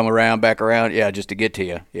there and come back around, just to get to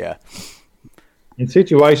you. Yeah. In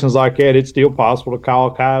situations like that, it's still possible to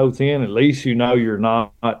call coyotes in. At least you're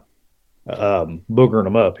not boogering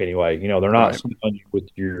them up anyway. They're not smelling you with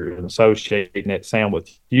your associating that sound with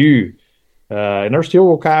you. And there's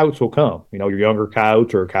still coyotes will come. Your younger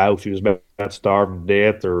coyotes or coyotes who's about to starve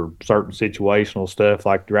to death or certain situational stuff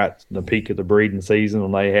like right at the peak of the breeding season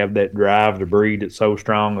when they have that drive to breed that's so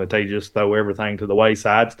strong that they just throw everything to the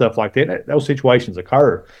wayside, stuff like that. Those situations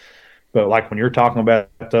occur. But like when you're talking about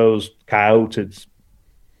those coyotes, it's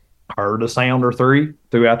heard a sound or three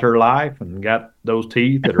throughout their life and got those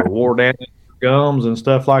teeth that are wore down in their gums and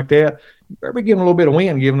stuff like that. You better be giving a little bit of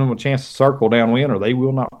wind, giving them a chance to circle downwind, or they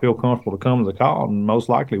will not feel comfortable to come to the call, and most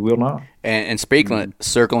likely will not. And speaking of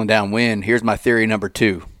circling downwind, here's my theory number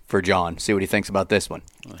 2 for John. See what he thinks about this one.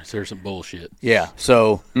 There's some bullshit. Yeah.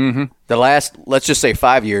 So the last, let's just say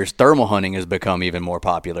 5 years, thermal hunting has become even more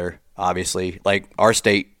popular. Obviously, like our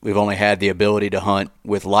state, we've only had the ability to hunt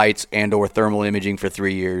with lights and or thermal imaging for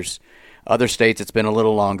 3 years. Other states, it's been a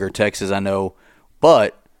little longer. Texas, I know,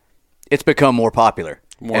 but it's become more popular.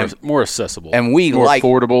 More accessible. And we more like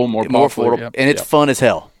affordable, more affordable, yep. and it's fun as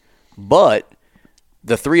hell. But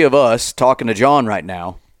the three of us talking to John right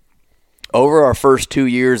now, over our first 2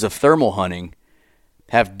 years of thermal hunting,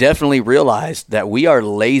 have definitely realized that we are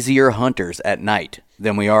lazier hunters at night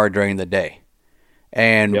than we are during the day.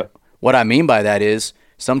 And what I mean by that is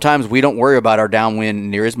sometimes we don't worry about our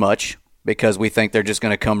downwind near as much because we think they're just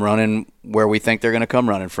going to come running where we think they're going to come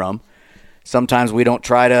running from. Sometimes we don't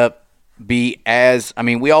try to be as, I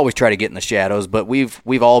mean, we always try to get in the shadows, but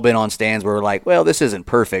we've all been on stands where we're like, well, this isn't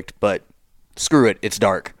perfect, but screw it, it's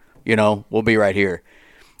dark. We'll be right here.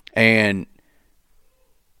 And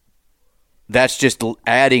that's just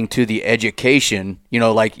adding to the education.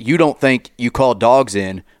 Like you don't think you called dogs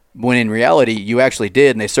in when in reality you actually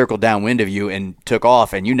did, and they circled downwind of you and took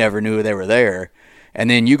off, and you never knew they were there. And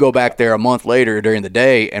then you go back there a month later during the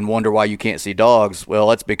day and wonder why you can't see dogs. Well,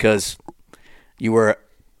 that's because you were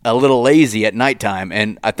a little lazy at nighttime,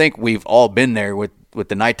 and I think we've all been there with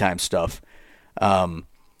the nighttime stuff.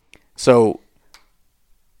 So,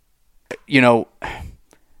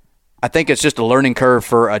 I think it's just a learning curve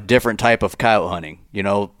for a different type of coyote hunting.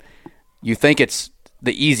 You think it's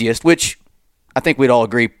the easiest, which I think we'd all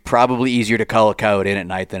agree probably easier to call a coyote in at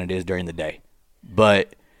night than it is during the day.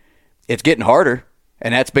 But it's getting harder,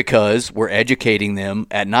 and that's because we're educating them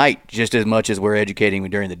at night just as much as we're educating them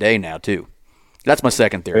during the day now too. That's my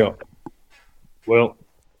second theory. Well,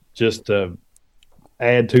 just to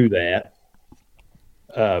add to that,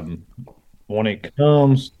 when it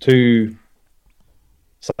comes to,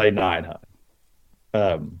 say, night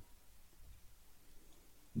hunting,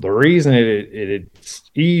 the reason it's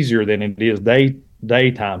easier than it is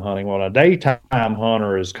daytime hunting. When a daytime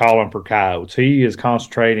hunter is calling for coyotes, he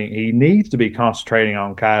needs to be concentrating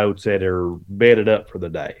on coyotes that are bedded up for the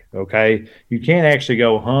day. Okay. You can't actually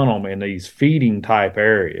go hunt them in these feeding type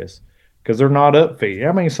areas because they're not up feeding.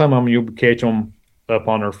 I mean, some of them you'll catch them up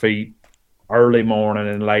on their feet early morning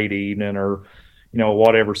and late evening, or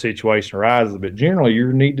whatever situation arises. But generally,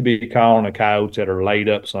 you need to be calling the coyotes that are laid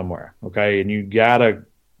up somewhere. Okay. And you got to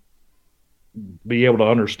be able to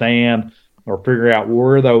understand or figure out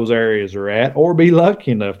where those areas are at, or be lucky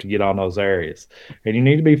enough to get on those areas. And you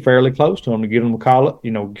need to be fairly close to them to get them to call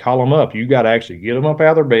them up. You got to actually get them up out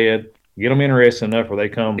of their bed, get them interested enough where they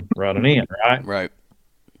come running in, right? Right.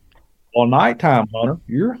 Well, nighttime hunter,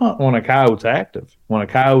 you're hunting when a coyote's active. When a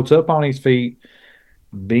coyote's up on his feet,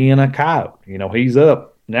 being a coyote, he's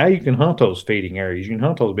up. Now you can hunt those feeding areas. You can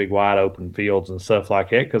hunt those big wide open fields and stuff like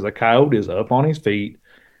that because a coyote is up on his feet,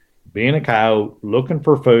 being a coyote, looking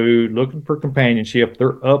for food, looking for companionship.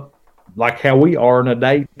 They're up like how we are in the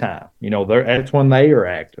daytime. That's when they are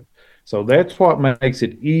active. So that's what makes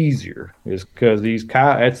it easier, is because these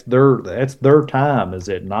coyotes, that's their time is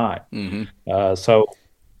at night. Mm-hmm.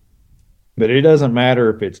 But it doesn't matter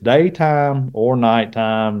if it's daytime or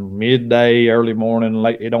nighttime, midday, early morning,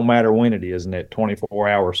 late. It don't matter when it is in that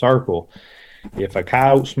 24-hour circle. If a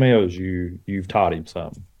coyote smells you, you've taught him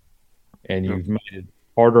something, and you've made it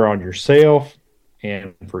harder on yourself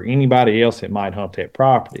and for anybody else that might hunt that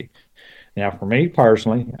property. Now, for me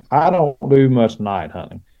personally, I don't do much night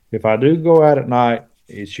hunting. If I do go out at night,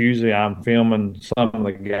 it's usually I'm filming some of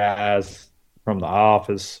the guys from the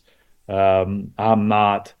office. I'm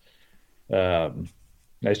not.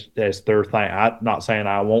 That's their thing. I'm not saying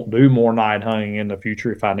I won't do more night hunting in the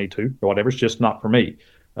future if I need to or whatever. It's just not for me.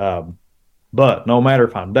 But no matter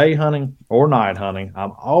if I'm day hunting or night hunting,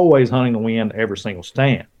 I'm always hunting the wind every single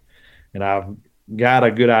stand. And I've got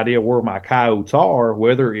a good idea where my coyotes are,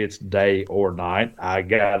 whether it's day or night. I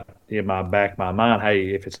got in my back of my mind, hey,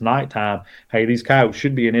 if it's nighttime, hey, these coyotes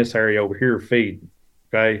should be in this area over here feeding,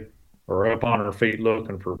 okay? Or up on their feet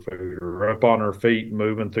looking for food, or up on their feet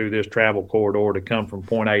moving through this travel corridor to come from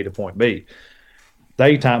point A to point B.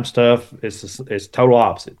 Daytime stuff is total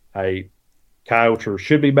opposite. Hey, coyotes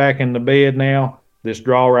should be back in the bed now. This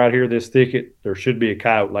draw right here, this thicket, there should be a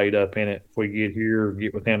coyote laid up in it. If we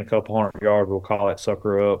get within a couple hundred yards, we'll call that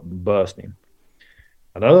sucker up and bust him.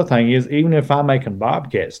 Another thing is, even if I'm making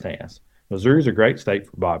bobcat stands, Missouri's a great state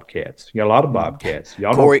for bobcats. You got a lot of bobcats.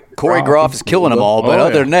 Corey Groff is killing them all, but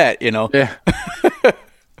other than that, Yeah.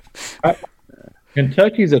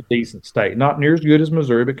 Kentucky's a decent state. Not near as good as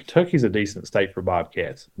Missouri, but Kentucky's a decent state for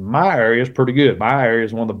bobcats. My area is pretty good. My area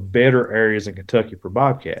is one of the better areas in Kentucky for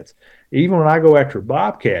bobcats. Even when I go after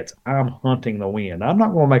bobcats, I'm hunting the wind. I'm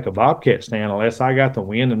not going to make a bobcat stand unless I got the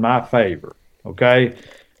wind in my favor, okay?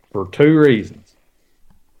 For two reasons.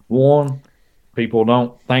 One, people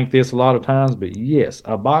don't think this a lot of times, but yes,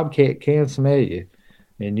 a bobcat can smell you.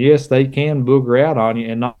 And yes, they can booger out on you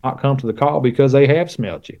and not come to the call because they have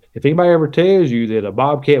smelt you. If anybody ever tells you that a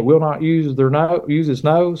bobcat will not use its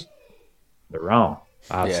nose, they're wrong.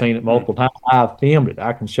 I've seen it multiple times. I've filmed it.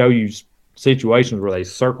 I can show you situations where they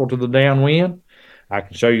circle to the downwind. I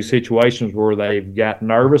can show you situations where they've got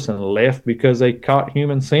nervous and left because they caught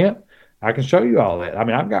human scent. I can show you all that. I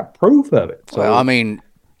mean, I've got proof of it. So, Well, I mean,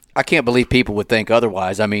 I can't believe people would think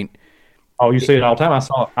otherwise. I mean, oh, you see it all the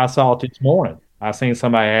time. I saw it this morning. I seen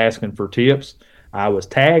somebody asking for tips. I was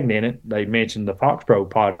tagged in it. They mentioned the Fox Pro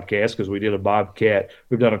podcast because we did a bobcat.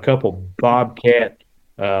 We've done a couple bobcat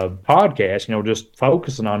podcasts, just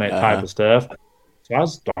focusing on that type of stuff. So I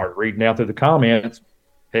started reading out through the comments.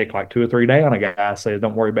 Heck, like 2 or 3 down, a guy said,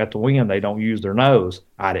 "Don't worry about the wind. They don't use their nose."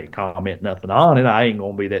 I didn't comment nothing on it. I ain't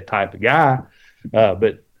gonna be that type of guy.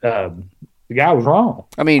 But the guy was wrong.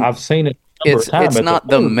 I mean, I've seen it a number of times. it's not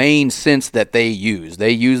the main sense that they use.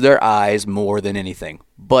 They use their eyes more than anything.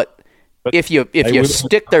 But if you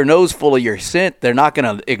stick their nose full of your scent, they're not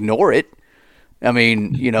going to ignore it. I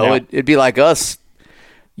mean, it'd be like us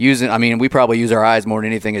using. I mean, we probably use our eyes more than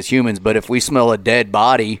anything as humans. But if we smell a dead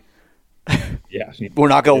body, we're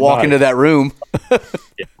not going to walk into that room.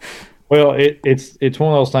 Yeah. Well, it's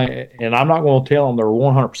one of those things, and I'm not going to tell them they're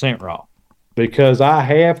 100% wrong, because I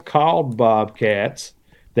have called bobcats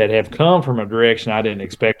that have come from a direction I didn't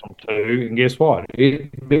expect them to, and guess what?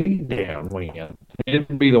 It'd be downwind.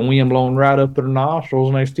 It'd be the wind blowing right up their nostrils,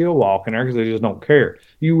 and they still walk in there because they just don't care.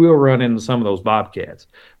 You will run into some of those bobcats.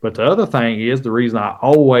 But the other thing is, the reason I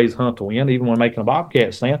always hunt the wind, even when making a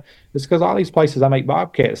bobcat stand, is because all these places I make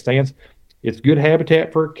bobcat stands, it's good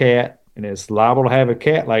habitat for a cat, and it's liable to have a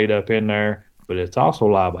cat laid up in there, but it's also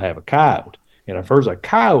liable to have a coyote. And if there's a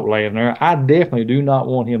coyote laying there, I definitely do not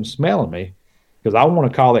want him smelling me, because I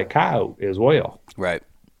want to call that coyote as well. Right.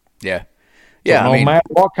 Yeah. Yeah. So no matter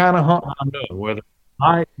what kind of hunt I'm doing, whether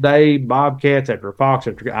night, day, bobcats after fox,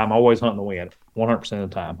 I'm always hunting the wind 100% of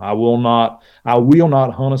the time. I will not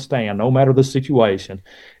hunt a stand, no matter the situation.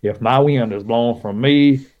 If my wind is blowing from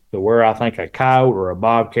me to where I think a coyote or a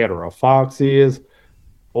bobcat or a fox is,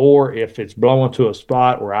 or if it's blowing to a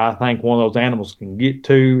spot where I think one of those animals can get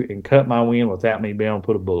to and cut my wind without me being able to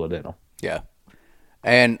put a bullet in them. Yeah.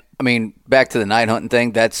 And, I mean, back to the night hunting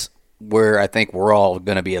thing, that's where I think we're all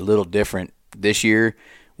going to be a little different this year.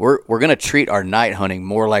 We're going to treat our night hunting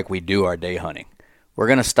more like we do our day hunting. We're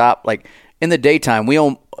going to stop, like, in the daytime, we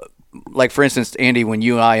don't, like, for instance, Andy, when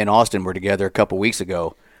you and I and Austin were together a couple weeks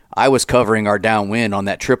ago, I was covering our downwind on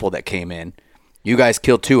that triple that came in. You guys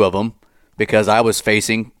killed 2 of them because I was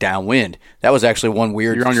facing downwind. That was actually one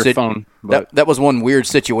weird... You're on your phone. But... That was one weird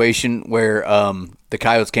situation where the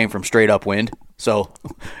coyotes came from straight upwind. So,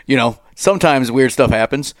 sometimes weird stuff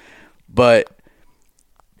happens. But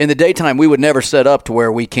in the daytime, we would never set up to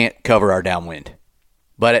where we can't cover our downwind.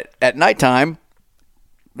 But at nighttime,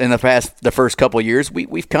 in the first couple of years,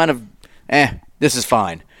 we've kind of, this is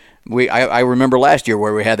fine. I remember last year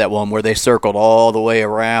where we had that one where they circled all the way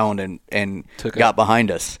around and got behind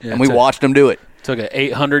us. And we watched them do it. Took an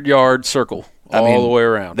 800-yard circle all the way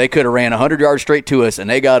around. They could have ran 100 yards straight to us, and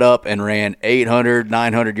they got up and ran 800,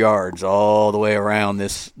 900 yards all the way around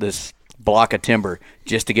this block of timber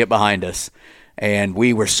just to get behind us. And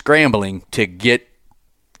we were scrambling to get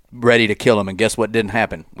ready to kill them, and guess what didn't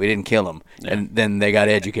happen? We didn't kill them, and then they got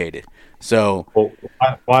educated. So, well,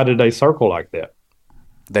 why did they circle like that?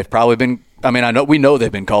 They've probably been. I mean, we know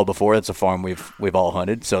they've been called before. It's a farm we've all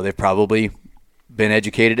hunted, so they've probably been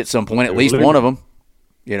educated at some point. At least one of them,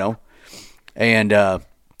 And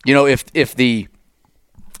if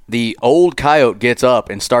the old coyote gets up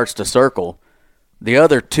and starts to circle, the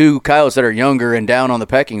other 2 coyotes that are younger and down on the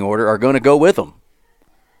pecking order are going to go with them.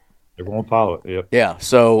 They're going to follow it. Yep. Yeah.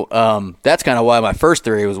 So that's kind of why my first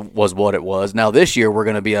theory was what it was. Now this year we're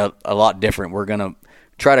going to be a lot different. We're going to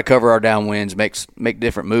try to cover our downwinds, make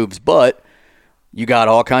different moves, but you got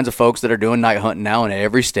all kinds of folks that are doing night hunting now in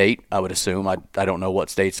every state, I would assume. I don't know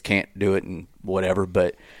what states can't do it and whatever,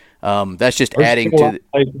 but that's just adding to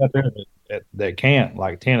that can't,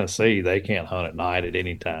 like Tennessee, they can't hunt at night at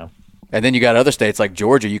any time. And then you got other states like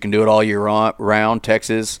Georgia, you can do it all year round,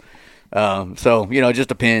 Texas. So, it just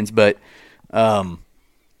depends. But and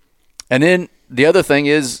then the other thing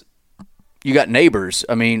is you got neighbors.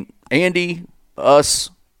 I mean, Andy, us,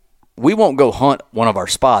 we won't go hunt one of our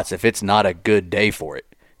spots if it's not a good day for it.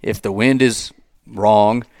 If the wind is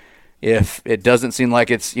wrong, if it doesn't seem like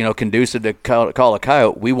it's, conducive to call a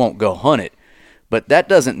coyote, we won't go hunt it. But that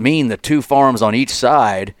doesn't mean the 2 farms on each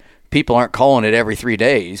side, people aren't calling it every 3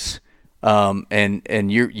 days.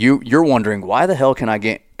 And you're wondering, why the hell can I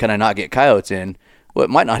not get coyotes in? Well, it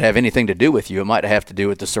might not have anything to do with you. It might have to do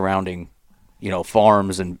with the surrounding,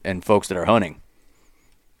 farms and folks that are hunting.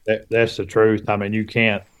 That's the truth. I mean, you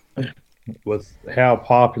can't, with how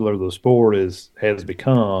popular the sport has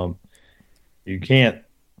become, you can't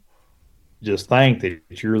just think that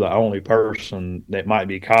you're the only person that might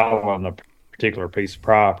be calling particular piece of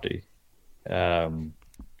property. I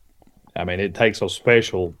mean, it takes those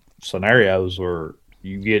special scenarios where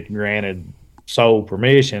you get granted sole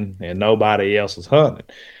permission and nobody else is hunting.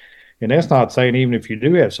 And that's not saying even if you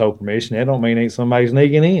do have sole permission, that don't mean ain't somebody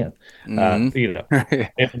sneaking in. You know,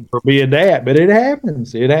 and for being that, but it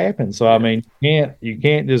happens. It happens. So I mean, you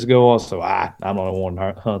can't just go also. I'm not one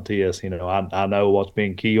to hunt this. You know, I know what's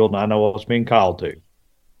being killed and I know what's being called to.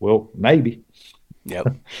 Well, maybe.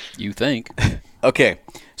 Yep. You think? Okay,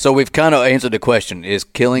 so we've kind of answered the question: is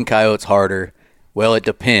killing coyotes harder? Well, it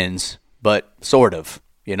depends, but sort of.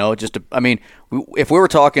 You know, I mean, if we were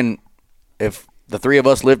talking, if the three of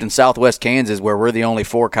us lived in Southwest Kansas, where we're the only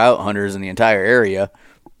 4 coyote hunters in the entire area,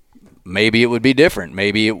 maybe it would be different.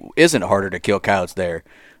 Maybe it isn't harder to kill coyotes there.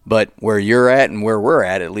 But where you're at and where we're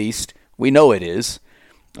at least, we know it is.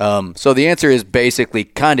 So the answer is basically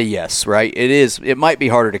kind of yes, right? It is. It might be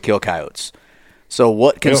harder to kill coyotes. So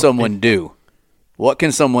what can someone do? What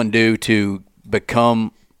can someone do to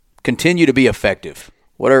continue to be effective?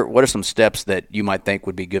 What are some steps that you might think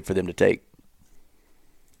would be good for them to take?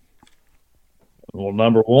 Well,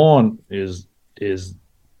 number one is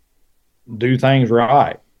do things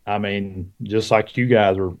right. I mean, just like you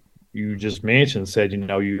just mentioned, said, you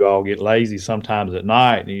know, you all get lazy sometimes at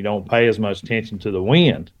night and you don't pay as much attention to the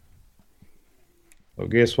wind. Well,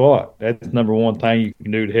 guess what? That's the number one thing you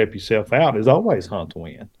can do to help yourself out is always hunt the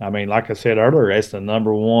wind. I mean, like I said earlier, that's the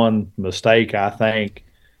number one mistake I think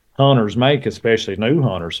hunters make, especially new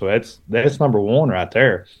hunters. So that's number one right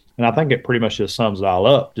there. And I think it pretty much just sums it all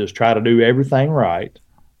up. Just try to do everything right.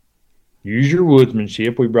 Use your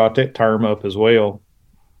woodsmanship. We brought that term up as well.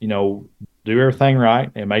 You know, do everything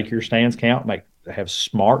right and make your stands count. Have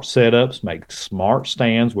smart setups, make smart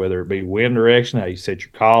stands, whether it be wind direction, how you set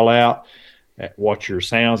your call out, what your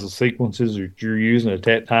sounds and sequences that you're using at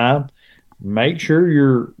that time. Make sure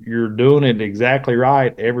you're doing it exactly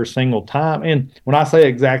right every single time. And when I say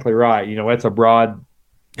exactly right, you know, that's a broad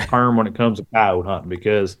term when it comes to coyote hunting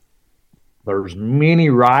because there's many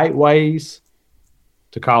right ways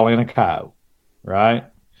to call in a coyote, right?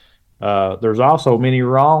 There's also many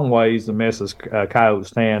wrong ways to mess a coyote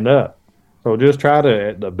stand up. So just try to,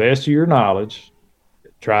 at the best of your knowledge,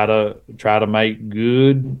 try to make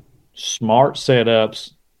good, smart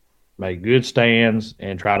setups, make good stands,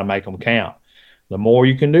 and try to make them count. The more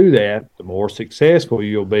you can do that, the more successful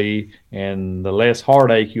you'll be, and the less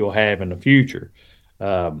heartache you'll have in the future.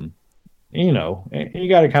 You know, and you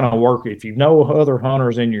got to kind of work. If you know other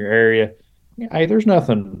hunters in your area, hey, there's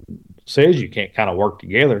nothing says you can't kind of work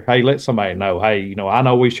together. Hey, let somebody know. Hey, you know, I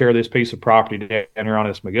know we share this piece of property down here on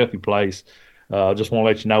this McGuffey place. Just want to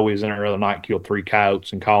let you know we was in there the other night, killed 3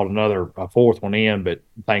 coyotes, and called a 4th one in, but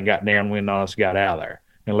the thing got downwind on us, got out of there.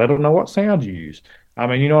 And let them know what sound you use. I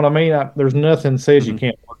mean, you know what I mean? There's nothing says you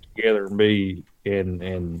can't work together and be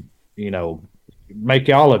and you know, make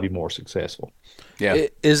all of you more successful. Yeah.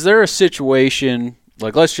 Is there a situation,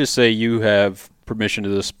 like let's just say you have permission to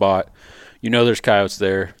this spot, you know there's coyotes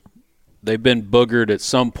there, they've been boogered at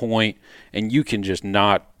some point, and you can just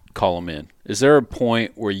not call them in. Is there a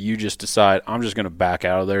point where you just decide, I'm just going to back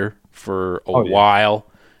out of there for a while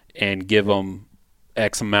and give them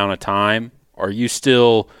X amount of time? Or are you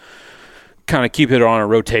still kind of keep it on a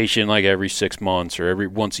rotation like every 6 months or every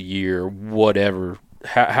once a year or whatever?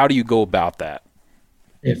 How do you go about that?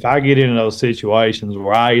 If I get into those situations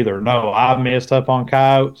where I either know I messed up on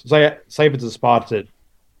coyotes, say if it's a spot that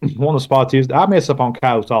one of the spots is I mess up on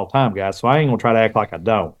coyotes all the time, guys. So I ain't gonna try to act like I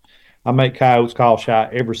don't. I make coyotes call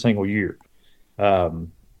shot every single year.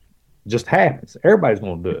 Just happens. Everybody's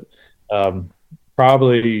gonna do it.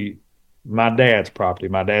 Probably my dad's property.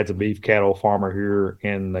 My dad's a beef cattle farmer here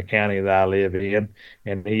in the county that I live in,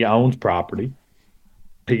 and he owns property.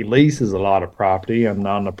 He leases a lot of property, and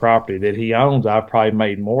on the property that he owns, I've probably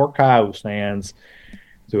made more coyote stands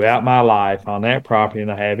throughout my life on that property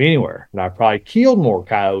than I have anywhere. And I've probably killed more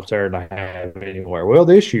coyotes there than I have anywhere. Well,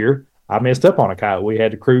 this year I messed up on a coyote. We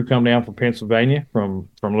had the crew come down from Pennsylvania, from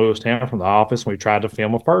Lewistown, from the office, and we tried to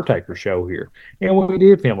film a fur taker show here. And we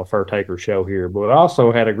did film a fur taker show here, but I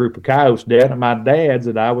also had a group of coyotes down at my dad's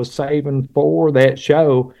that I was saving for that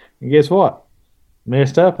show. And guess what?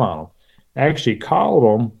 Messed up on them. Actually called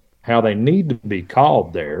them how they need to be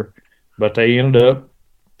called there, but they ended up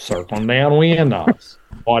circling downwind on us.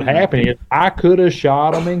 What happened is I could have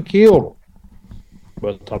shot them and killed them.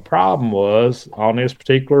 But the problem was on this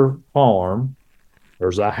particular farm,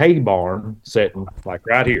 there's a hay barn sitting like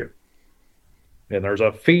right here. And there's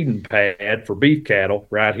a feeding pad for beef cattle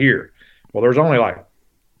right here. Well, there's only like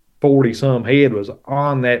 40 some head was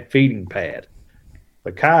on that feeding pad.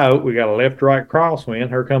 The coyote, we got a left-right crosswind.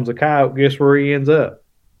 Here comes the coyote. Guess where he ends up?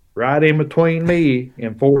 right in between me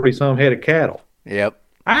and 40-some head of cattle. Yep.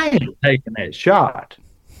 I ain't taking that shot.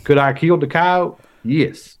 Could I kill the coyote?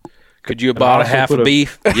 Yes. Could you have bought a half of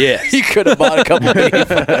beef? Yes. You could have bought a couple of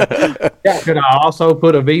beef. Yeah, could I also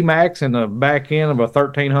put a VMAX in the back end of a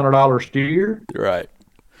 $1,300 steer? Right.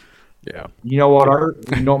 Yeah. You know what?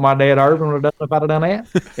 You know what my dad Irvin would have done if I'd have done that?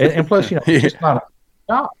 And plus, it's just not a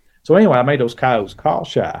shot. So anyway, I made those coyotes call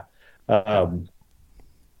shy.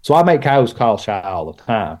 So I make coyotes call shy all the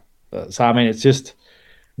time. So I mean, it's just.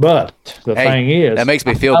 But the thing is, that makes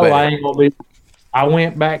me feel better. I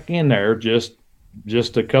went back in there just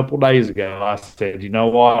a couple days ago. I said, you know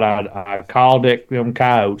what? I called them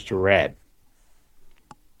coyotes to rat.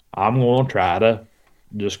 I'm going to try to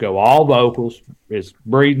just go all vocals. It's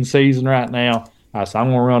breeding season right now. I said, I'm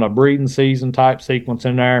going to run a breeding season type sequence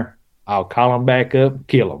in there. I'll call them back up,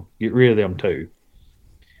 kill them, get rid of them too.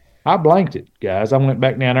 I blanked it, guys. I went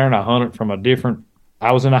back down there and I hunted from a different.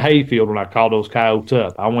 I was in a hayfield when I called those coyotes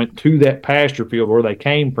up. I went to that pasture field where they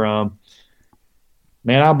came from.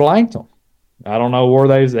 Man, I blanked them. I don't know where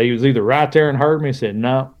they was either right there and heard me and said,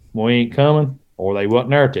 no, we ain't coming, or they wasn't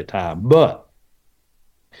there at that time. But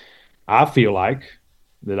I feel like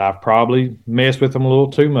that I've probably messed with them a little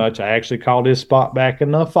too much. I actually called this spot back in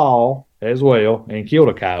the fall as well and killed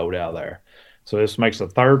a coyote out there. So this makes the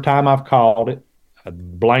third time I've called it. I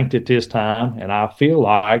blanked it this time, and I feel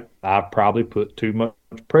like I've probably put too much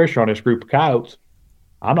pressure on this group of coyotes.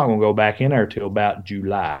 I'm not going to go back in there till about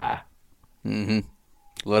July. Mm-hmm.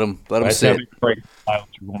 Let them That's sit. how many coyotes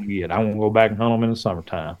you're going to get. I won't go back and hunt them in the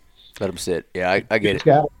summertime. Let them sit. Yeah, I get it.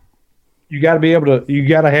 You got to be able to. You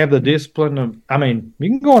got to have the discipline of. I mean, you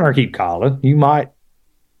can go in there and keep calling. You might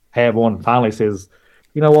have one that finally says,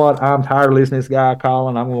 you know what? I'm tired of listening to this guy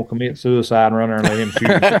calling. I'm going to commit suicide and run there and let him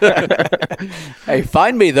shoot. Hey,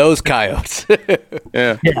 find me those coyotes.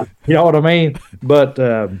 Yeah. Yeah, you know what I mean? But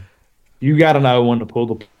you got to know when to pull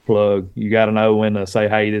the plug. You got to know when to say,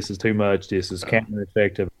 hey, this is too much. This is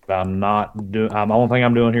counter-effective. I'm the only thing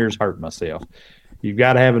I'm doing here is hurting myself. You've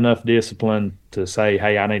got to have enough discipline to say,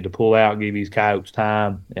 hey, I need to pull out, give these coyotes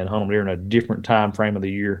time, and hunt them during a different time frame of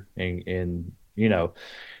the year. And you know,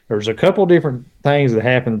 there's a couple different things that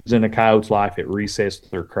happens in a coyote's life that resets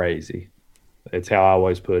their crazy. That's how I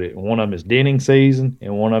always put it. One of them is denning season,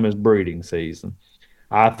 and one of them is breeding season.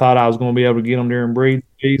 I thought I was going to be able to get them during breeding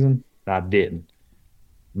season, and I didn't.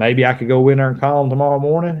 Maybe I could go in there and call them tomorrow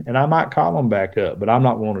morning, and I might call them back up, but I'm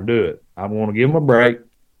not going to do it. I'm going to give them a break.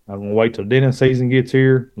 I'm going to wait till denning season gets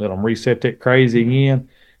here, let them reset that crazy again,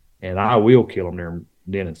 and I will kill them during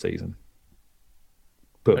denning season.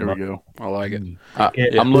 There we go. I like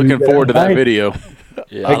it. I'm looking forward to that video.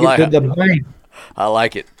 Yeah. I like it. I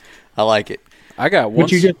like it. I like it. I got one.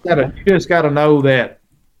 But you just gotta know that,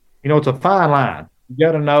 it's a fine line. You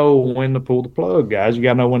gotta know when to pull the plug, guys. You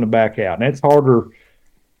gotta know when to back out, and that's harder.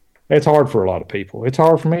 That's hard for a lot of people. It's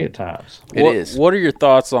hard for me at times. It is. What are your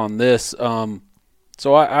thoughts on this?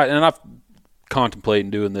 So I've contemplating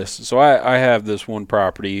doing this. So I have this one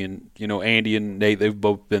property, and Andy and Nate, they've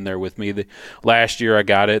both been there with me. Last year I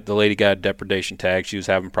got it. The lady got a depredation tag. She was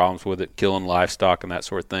having problems with it, killing livestock and that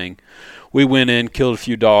sort of thing. We went in, killed a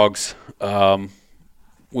few dogs.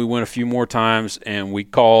 We went a few more times, and we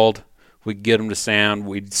called. We'd get them to sound.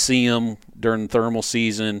 We'd see them during the thermal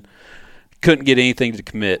season. Couldn't get anything to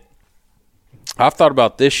commit. I've thought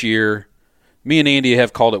about this year. Me and Andy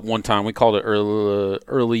have called it one time. We called it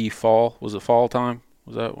early fall. Was it fall time?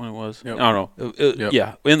 Was that when it was? Yep. I don't know. Yep.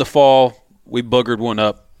 Yeah, in the fall, we boogered one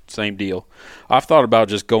up. Same deal. I've thought about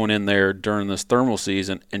just going in there during this thermal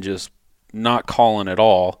season and just not calling at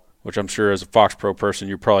all, which I'm sure as a Fox Pro person,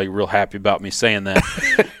 you're probably real happy about me saying that.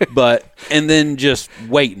 And then just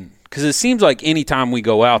waiting. Because it seems like anytime we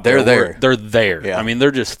go out there, they're there. Yeah. I mean,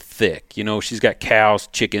 they're just thick. She's got cows,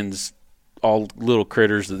 chickens, all little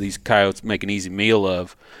critters that these coyotes make an easy meal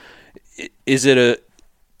of. Is it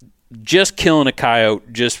just killing a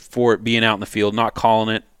coyote just for it being out in the field, not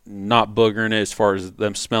calling it, not boogering it as far as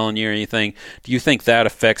them smelling you or anything? Do you think that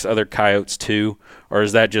affects other coyotes too? Or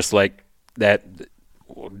is that just like that?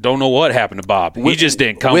 Don't know what happened to Bob. He just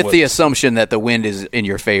didn't come with the assumption that the wind is in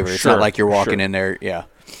your favor. It's not like you're walking in there. Yeah.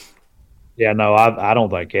 Yeah, no, I don't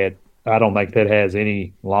think that. I don't think that has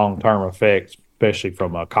any long-term effects, especially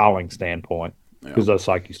from a calling standpoint, because that's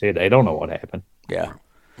like you said, they don't know what happened. Yeah.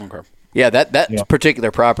 Okay. Yeah, that particular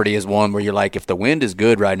property is one where you're like, if the wind is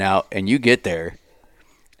good right now and you get there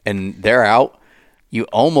and they're out, you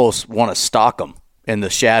almost want to stalk them in the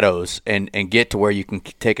shadows and get to where you can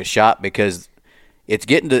take a shot, because it's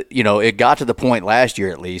getting to, it got to the point last year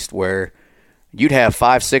at least where you'd have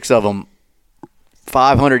 5-6 of them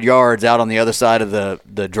 500 yards out on the other side of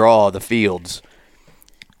the draw of the fields,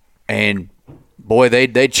 and boy,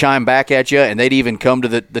 they'd chime back at you, and they'd even come to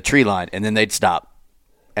the tree line, and then they'd stop,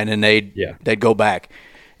 and then they'd go back,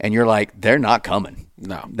 and you're like, they're not coming.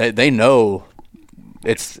 No, they know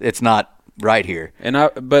it's not right here.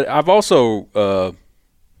 But I've also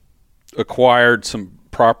acquired some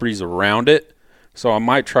properties around it, so I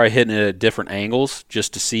might try hitting it at different angles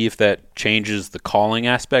just to see if that changes the calling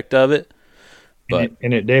aspect of it. But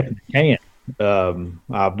and it definitely can.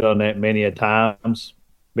 I've done that many a times,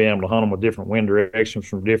 being able to hunt them with different wind directions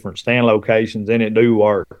from different stand locations, and it do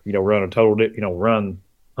work. Run a total,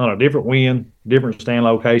 hunt a different wind, different stand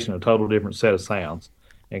location, a total different set of sounds,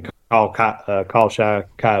 and call shy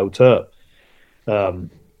coyotes up.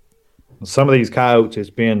 Some of these coyotes, it's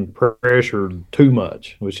been pressured too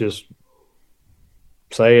much, which is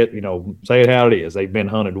say it how it is. They've been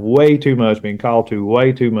hunted way too much, been called to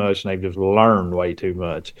way too much, and they've just learned way too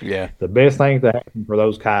much. Yeah. The best thing to happen for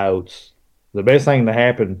those coyotes, the best thing to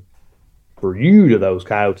happen for you to those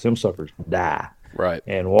coyotes, them suckers die. right.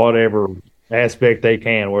 And whatever aspect they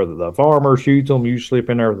can, whether the farmer shoots them, you slip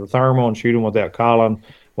in there with a thermal and shoot them without calling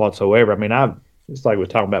whatsoever. I mean, it's like we're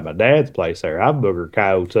talking about my dad's place there. I've boogered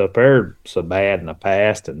coyotes up there so bad in the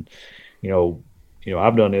past, and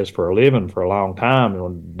I've done this for a living for a long time. And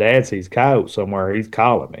when Dad sees coyotes somewhere, he's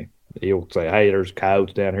calling me. He'll say, "Hey, there's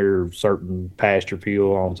coyotes down here, certain pasture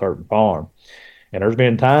field on certain farm." And there's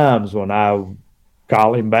been times when I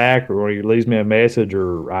call him back, or when he leaves me a message,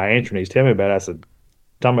 or I answer and he's telling me about it. I said,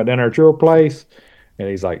 "Talking about down there at your place?" And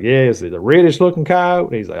he's like, "Yeah, is it a reddish looking coyote?"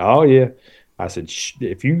 And he's like, "Oh yeah." I said,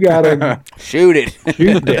 "If you gotta shoot it,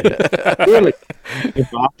 shoot it." Really,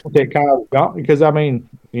 if I want that coyote gone, because I mean,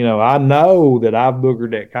 I know that I've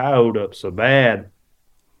boogered that coyote up so bad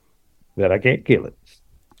that I can't kill it.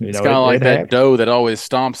 It's kind of like that doe that always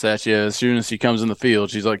stomps at you as soon as she comes in the field.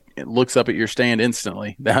 She's like, it looks up at your stand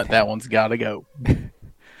instantly. That one's got to go.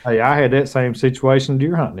 Hey, I had that same situation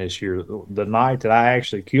deer hunting this year. The night that I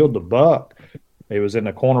actually killed the buck, it was in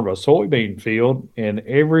the corner of a soybean field, and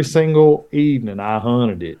every single evening I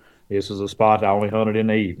hunted it. This was a spot I only hunted in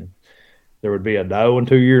the evening. There would be a doe and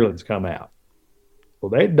 2 yearlings come out. Well,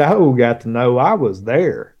 that doe got to know I was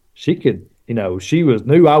there. She could, she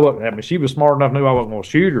knew I wasn't. I mean, she was smart enough, knew I wasn't going to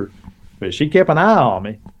shoot her, but she kept an eye on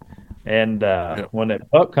me. And when that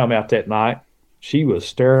buck come out that night, she was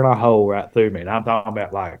staring a hole right through me. And I'm talking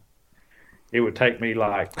about like, it would take me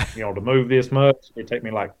like, to move this much, it'd take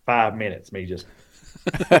me like 5 minutes, me just,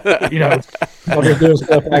 doing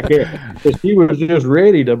stuff like that. But she was just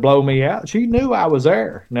ready to blow me out. She knew I was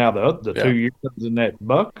there. Now, the 2 years in that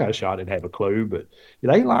buck I shot didn't have a clue, but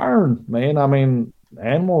they learn, man. I mean,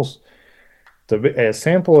 animals, as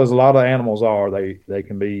simple as a lot of animals are, they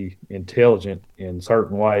can be intelligent in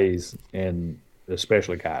certain ways, and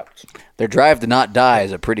especially coyotes. Their drive to not die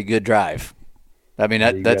is a pretty good drive. I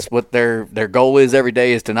mean, that's what their goal is every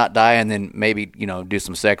day, is to not die, and then maybe do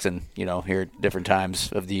some sexing here at different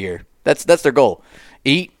times of the year. That's their goal.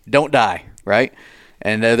 Eat, don't die, right?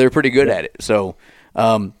 And they're pretty good at it. So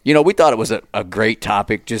we thought it was a great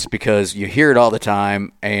topic just because you hear it all the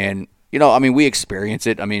time, and we experience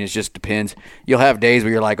it. I mean, it just depends. You'll have days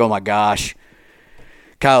where you're like, oh my gosh,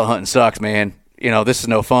 coyote hunting sucks, man. This is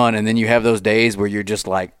no fun. And then you have those days where you're just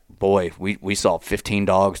like, boy, we saw 15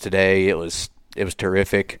 dogs today. It was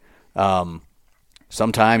terrific.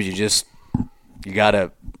 Sometimes you got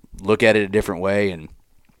to look at it a different way, and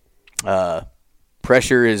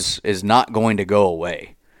pressure is not going to go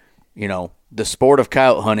away. The sport of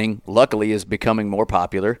coyote hunting, luckily, is becoming more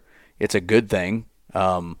popular. It's a good thing.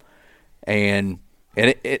 And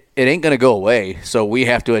it ain't going to go away. So we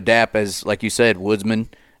have to adapt as, like you said, woodsmen,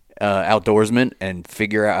 outdoorsmen, and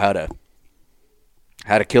figure out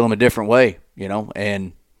how to kill them a different way,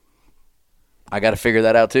 and I got to figure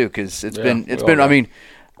that out too, because it's been. I mean,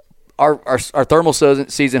 our thermal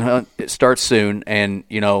season hunt starts soon, and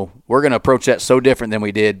we're going to approach that so different than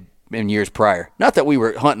we did in years prior. Not that we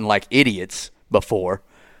were hunting like idiots before,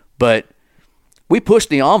 but we push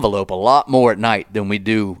the envelope a lot more at night than we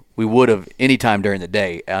would have any time during the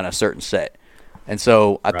day on a certain set. And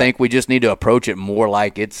so I think we just need to approach it more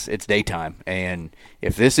like it's daytime. And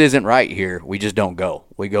if this isn't right here, we just don't go.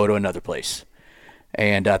 We go to another place.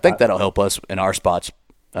 And I think that'll help us in our spots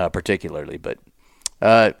particularly. But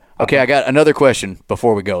okay, I got another question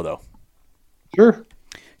before we go, though. Sure.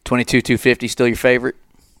 22-250 still your favorite?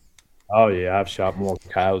 Oh, yeah. I've shot more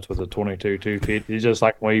coyotes with a 22-250. It's just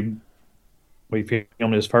like we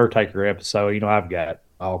filmed this fur taker episode. I've got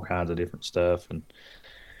all kinds of different stuff. And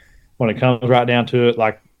when it comes right down to it,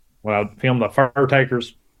 like when I filmed the fur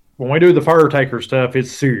takers, when we do the fur taker stuff,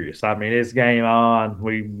 it's serious. I mean, it's game on.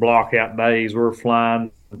 We block out days. We're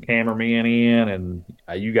flying cameramen in, and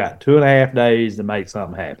you got 2.5 days to make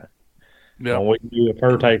something happen. When we do a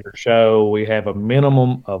fur taker show, we have a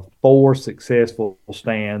minimum of 4 successful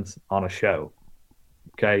stands on a show.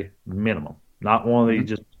 Okay, minimum. Not one of these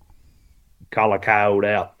just call a coyote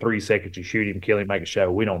out 3 seconds, you shoot him, kill him, make a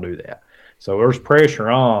show. We don't do that. So there's pressure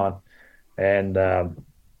on, and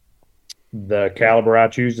the caliber I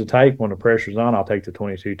choose to take when the pressure's on, I'll take the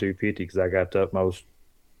 22 250 because I got the utmost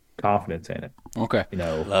confidence in it. Okay.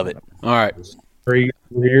 Love it. All right.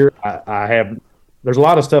 Here, I have. There's a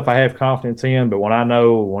lot of stuff I have confidence in, but when I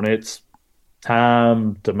know when it's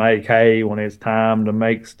time to make hay, when it's time to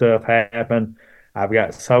make stuff happen, I've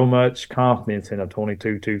got so much confidence in a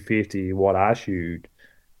 22 250 what I shoot,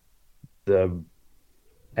 the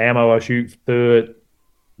ammo I shoot through it,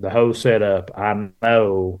 the whole setup. I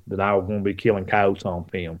know that I'm going to be killing coyotes on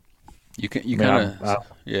film. You kind of I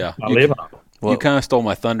live on it. You kind of stole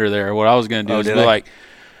my thunder there. What I was going to do is be like,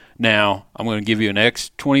 now I'm going to give you an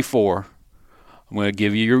X24. I'm going to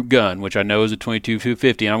give you your gun, which I know is a 22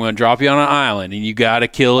 250, and I'm going to drop you on an island, and you got to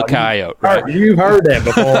kill a coyote. Right? You've heard that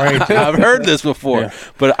before, ain't you? I've heard this before. Yeah.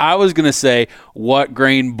 But I was going to say, what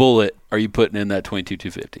grain bullet are you putting in that 22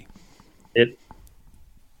 250?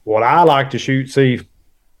 What I like to shoot, see,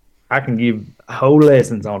 I can give whole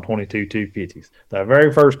lessons on 22 250s. The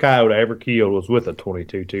very first coyote I ever killed was with a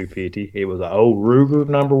 22 250. It was an old Ruger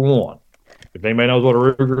number 1. If anybody knows what a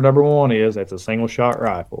Ruger number 1 is, that's a single shot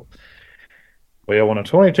rifle. Well, when the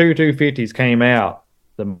 22 250s came out,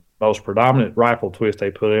 the most predominant rifle twist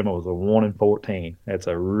they put in was a 1 in 14. That's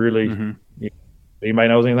a really, anybody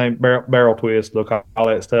knows anything barrel twist, look all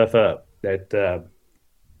that stuff up. That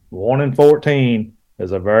 1 in 14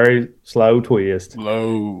 is a very slow twist.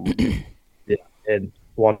 Low. Yeah, and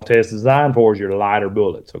what that's designed for is your lighter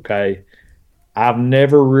bullets, okay? I've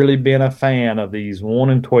never really been a fan of these 1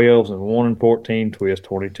 in 12s and 1 in 14 twist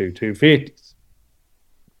 22 250s.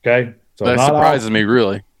 Okay? So that surprises me,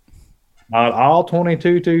 really. Not all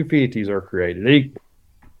 22 250s are created equal.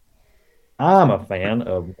 I'm a fan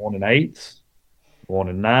of 1 in 8s, 1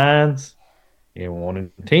 in 9s, and 1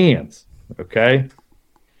 in 10s. Okay?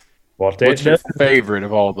 What's your favorite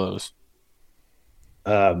of all those?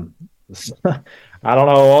 I don't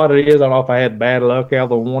know what it is. I don't know if I had bad luck out of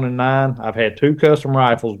the 1 in 9. I've had 2 custom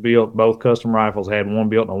rifles built. Both custom rifles had one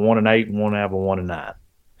built in a 1 in 8 and one out of a 1 in 9. I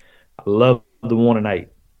love the 1 in 8.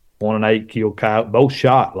 1 in 8 killed coyote. Both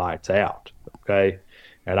shot lights out. Okay.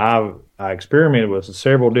 And I experimented with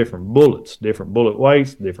several different bullets, different bullet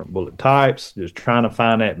weights, different bullet types, just trying to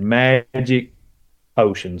find that magic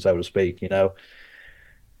potion, so to speak. You know,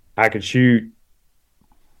 I could shoot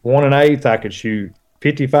 1 in 8. I could shoot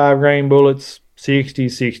 55 grain bullets, 60,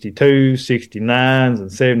 62, 69s, and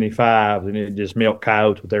 75s, and it just milk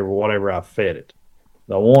coyotes with whatever I fed it.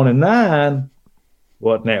 The 1 in 9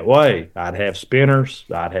 wasn't that way. I'd have spinners,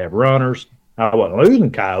 I'd have runners. I wasn't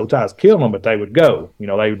losing coyotes. I was killing them, but they would go. You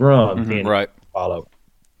know, they would run. Right. Follow.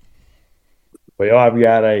 Well, I've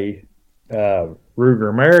got a Ruger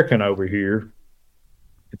American over here.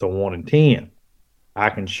 It's a 1 in 10. I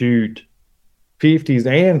can shoot 50s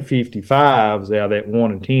and 55s out of that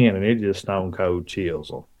 1 in 10, and it just stone cold chills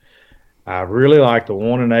them. I really like the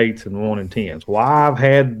 1 in 8s and 1 in 10s. Why I've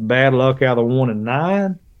had bad luck out of the 1 in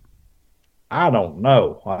 9, I don't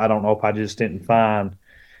know. I don't know if I just didn't find.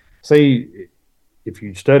 See, if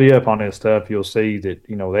you study up on this stuff, you'll see that,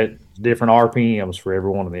 you know, that different RPMs for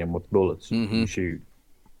every one of them with bullets you shoot.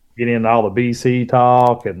 Get into all the BC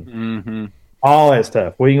talk and all that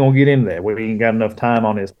stuff. We ain't gonna get into that. We ain't got enough time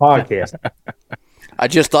on this podcast. I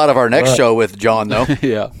just thought of our next show with John, though.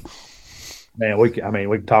 Yeah, man, we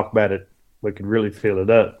can talk about it. We could really fill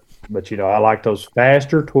it up. But, you know, I like those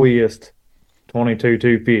faster twist 22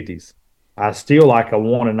 250s. I still like a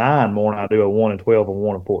 1 in 9 more than I do a 1 in 12 and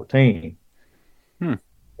 1 in 14. 1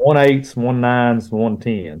 8s, 1 9s, 1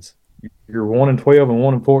 10s. Your 1 in 12 and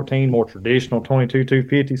 1 in 14, more traditional 22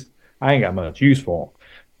 250s, I ain't got much use for them.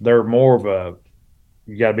 They're more of a,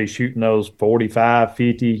 you got to be shooting those 45,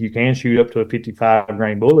 50. You can shoot up to a 55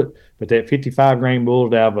 grain bullet, but that 55 grain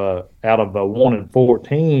bullet out of a 1 in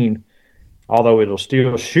 14, although it'll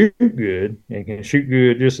still shoot good and can shoot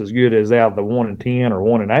good just as good as out of the 1 in 10 or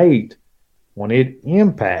 1 in 8, when it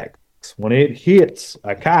impacts, when it hits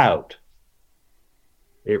a coyote,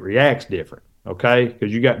 it reacts different, okay?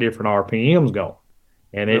 Because you got different RPMs going.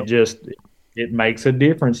 And it makes a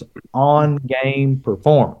difference on game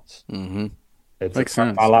performance. It's Makes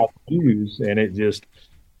sense. I like to use, and it just,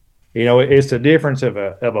 you know, it's the difference of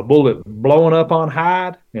a bullet blowing up on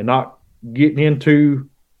hide and not getting into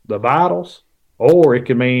the vitals, or it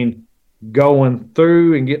could mean going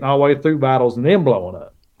through and getting all the way through battles and then blowing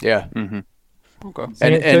up. Yeah.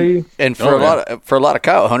 Okay. And for a lot of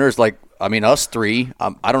coyote hunters, like I mean us three,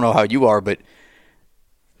 I don't know how you are, but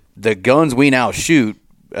the guns we now shoot,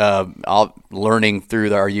 learning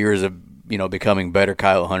through our years of becoming better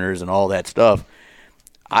coyote hunters and all that stuff,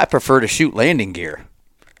 I prefer to shoot landing gear.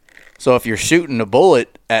 So if you're shooting a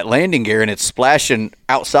bullet at landing gear and it's splashing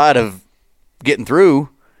outside of getting through,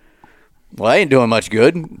 well, I ain't doing much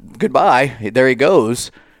good. Goodbye. There he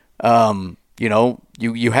goes.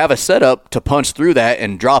 You have a setup to punch through that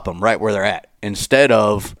and drop them right where they're at instead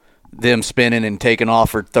of them spinning and taking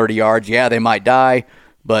off for 30 yards. Yeah, they might die,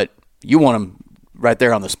 but you want them right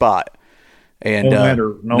there on the spot. And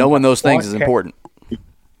knowing those things is important.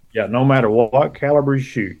 Yeah, no matter what caliber you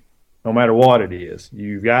shoot, no matter what it is,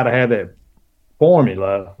 you've got to have that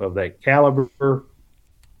formula of that caliber,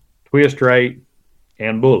 twist rate,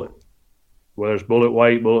 and bullet. Whether it's bullet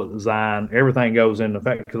weight, bullet design, everything goes into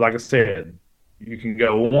effect. Because like I said, you can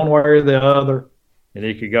go one way or the other, and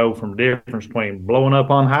it could go from difference between blowing up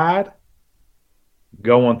on hide,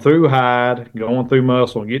 going through hide, going through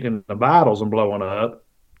muscle, and getting into vitals and blowing up,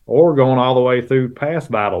 or going all the way through past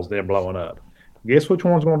vitals, then blowing up. Guess which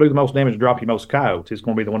one's going to do the most damage to drop you most coyotes? It's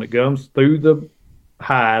going to be the one that comes through the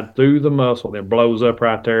hide, through the muscle, then blows up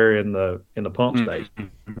right there in the pump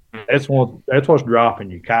station. That's what's dropping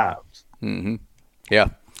you coyotes. Mm-hmm. Yeah.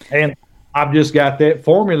 And I've just got that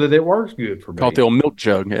formula that works good for me. Called the old milk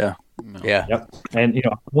jug, yeah. Yeah. Yep. And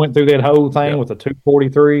I went through that whole thing with the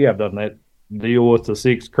 243. I've done that deal with the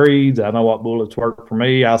 6 creeds. I know what bullets work for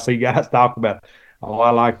me. I see guys talk about, I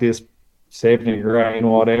like this 70 grain,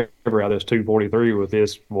 whatever, out of this 243 with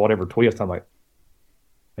this whatever twist. I'm like,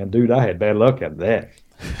 and dude, I had bad luck at that.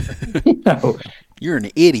 You're an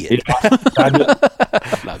idiot.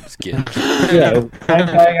 I'm just kidding. Yeah, same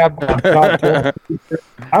thing.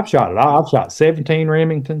 I've shot it. I've shot 17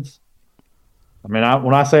 Remingtons. I mean,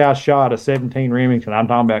 when I say I shot a 17 Remington, I'm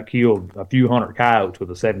talking about killed a few hundred coyotes with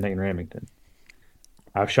a 17 Remington.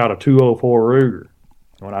 I've shot a 204 Ruger.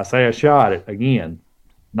 When I say I shot it, again,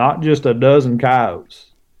 not just a dozen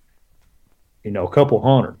coyotes, a couple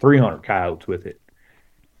 300 coyotes with it.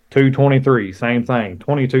 223, same thing.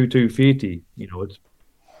 22, 250. It's,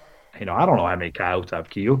 I don't know how many coyotes I've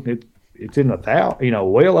killed. It's in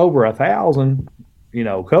 1,000, well over 1,000.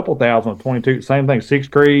 A couple thousand with 22. Same thing. 6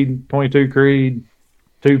 creed, 22 creed,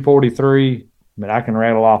 243. I mean, I can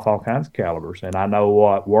rattle off all kinds of calibers, and I know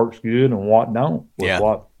what works good and what don't.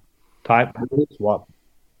 What type bullets, what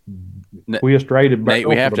twist rated. Nate,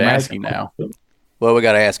 we have to ask him now. Well, we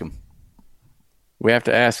got to ask him. We have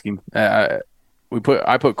to ask him. I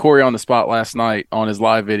put Corey on the spot last night on his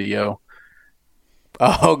live video.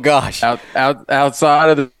 Oh gosh!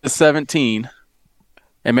 Outside of the 17,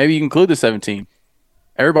 and maybe you can include the 17.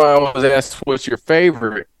 Everybody always asks, "What's your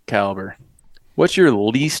favorite caliber?" What's your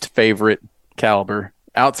least favorite caliber?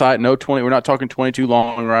 Outside, no 20. We're not talking 22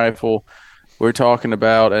 long rifle. We're talking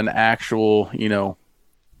about an actual,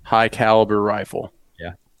 high caliber rifle.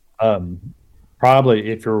 Yeah. Probably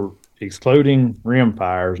if you're excluding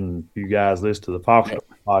rimfires, and you guys listen to the Fox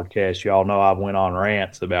podcast, y'all know I went on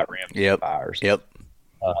rants about rimfires. Yep.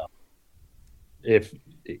 If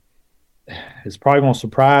it's probably going to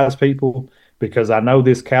surprise people because I know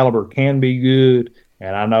this caliber can be good,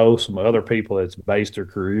 and I know some other people that's based their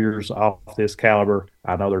careers off this caliber.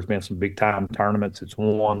 I know there's been some big time tournaments it's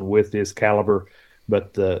won with this caliber,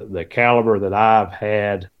 but the caliber that I've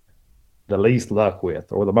had the least luck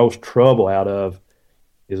with or the most trouble out of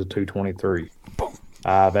is a 223.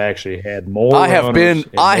 I've actually had more. I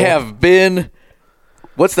have been.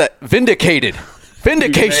 What's that? Vindicated.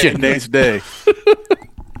 Vindication. Next day.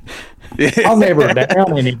 I'll never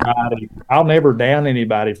down anybody. I'll never down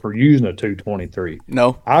anybody for using a 223.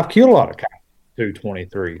 No, I've killed a lot of coyotes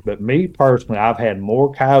 223, but me personally, I've had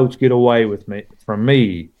more coyotes get away with me from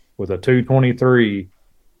me with a 223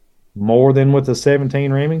 more than with a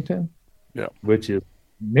 17 Remington. Yeah, which is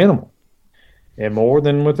minimal. And more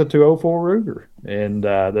than with the 204 Ruger. And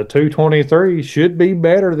the 223 should be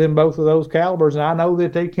better than both of those calibers, and I know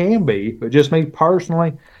that they can be. But just me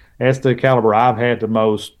personally, that's the caliber I've had the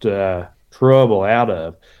most trouble out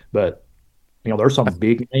of. But, there's some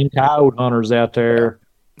big-name coyote hunters out there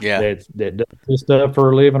that do this stuff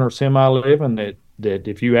for a living or semi-living that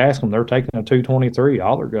if you ask them, they're taking a 223.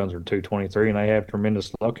 All their guns are 223, and they have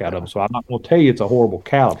tremendous luck out of them. So I'm not going to tell you it's a horrible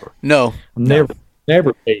caliber. No.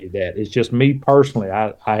 Never tell you that. It's just me personally.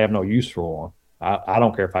 I have no use for one. I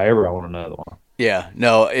don't care if I ever own another one. Yeah,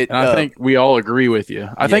 no. I think we all agree with you.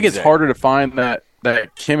 I think it's harder to find that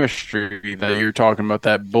chemistry that you're talking about,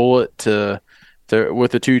 that bullet to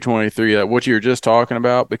with the 223, what you were just talking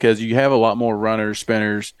about, because you have a lot more runners,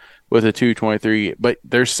 spinners with a 223. But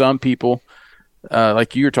there's some people,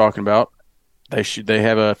 like you were talking about, they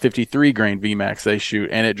have a 53 grain VMAX they shoot,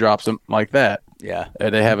 and it drops them like that. Yeah.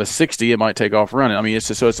 They have a 60, it might take off running. I mean, it's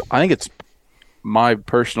just, so it's. I think it's my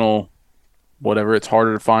personal whatever. It's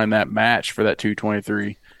harder to find that match for that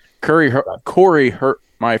 223. Corey hurt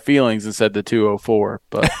my feelings and said the 204,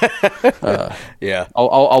 but yeah,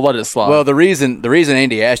 I'll let it slide. Well, the reason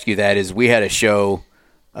Andy asked you that is we had a show,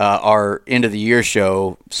 our end of the year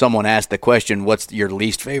show. Someone asked the question, "What's your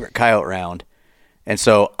least favorite coyote round?" And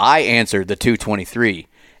so I answered the 223,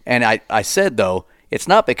 and I said though it's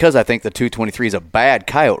not because I think the 223 is a bad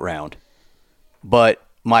coyote round, but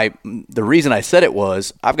the reason I said it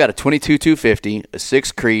was I've got a 22 250, a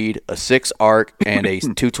 6 Creed, a 6 Arc, and a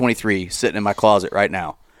 223 sitting in my closet right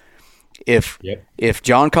now. If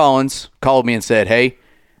John Collins called me and said, "Hey,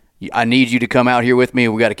 I need you to come out here with me.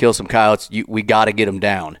 We got to kill some coyotes. We got to get them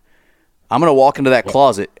down." I'm going to walk into that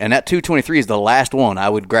closet, and that 223 is the last one I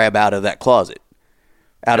would grab out of that closet,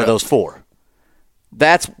 out of those 4.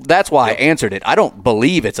 That's why I answered it. I don't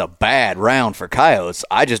believe it's a bad round for coyotes.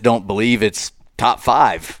 I just don't believe it's top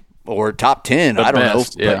 5 or top 10. I don't know.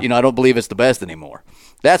 Yeah. But, I don't believe it's the best anymore.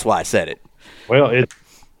 That's why I said it. Well,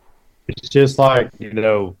 it's just like,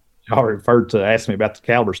 y'all referred to asking me about the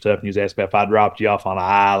caliber stuff, and you was asking if I dropped you off on an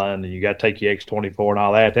island and you got to take your X24 and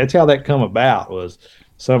all that. That's how that come about, was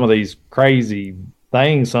some of these crazy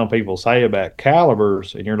things some people say about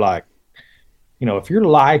calibers, and you're like, if your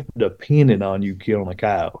life depended on you killing a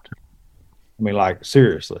coyote, I mean, like,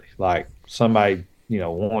 seriously, like somebody,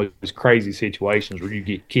 one of these crazy situations where you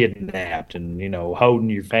get kidnapped and, holding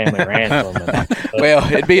your family ransom. Well,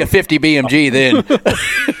 it'd be a 50 BMG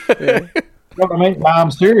then. Well, I mean, I'm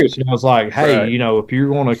serious. It's like, hey, right. If you're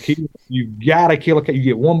going to kill, you've got to kill you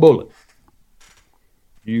get one bullet.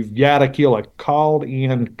 You've got to kill a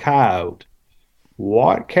called-in coyote.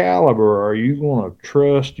 What caliber are you going to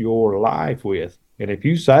trust your life with? And if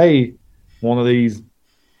you say one of these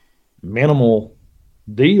minimal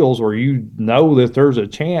deals where that there's a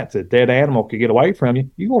chance that animal could get away from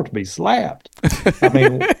you, you're going to be slapped. I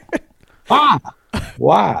mean,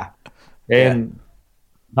 why? And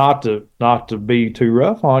not to be too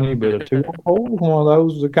rough on you, but a 204 is one of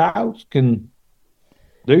those the coyotes can,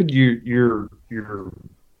 dude. You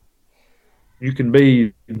can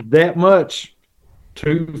be that much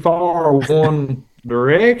too far one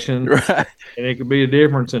direction, right. And it could be a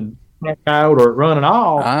difference in out or running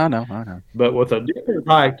off. I know. But with a different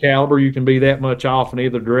right caliber, you can be that much off in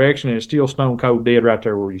either direction, and it's still stone cold dead right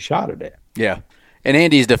there where you shot it at. Yeah. In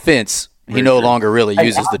Andy's defense, he no longer really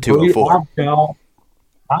uses the 204.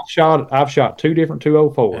 I've shot 2 different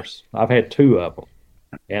 204s. I've had 2 of them,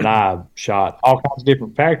 and I've shot all kinds of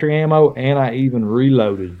different factory ammo, and I even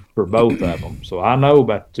reloaded for both of them. So I know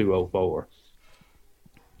about the 204.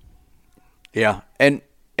 Yeah, and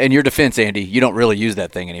in your defense, Andy, you don't really use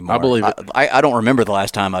that thing anymore. I believe it. I don't remember the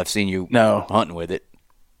last time I've seen you hunting with it,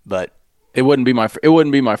 but it wouldn't be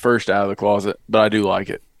my first out of the closet, but I do like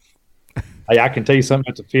it. Hey, I can tell you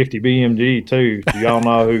something. It's a 50 BMG too. Do y'all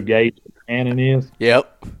know who Gage Bohannon is?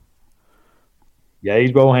 Yep.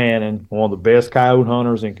 Gage Bohannon, one of the best coyote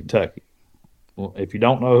hunters in Kentucky. Well, if you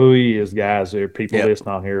don't know who he is, guys, there are people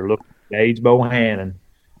listening on here. Look, Gage Bohannon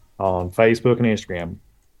on Facebook and Instagram.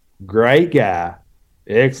 Great guy,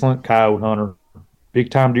 excellent coyote hunter,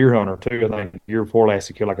 big time deer hunter too. I think the year before last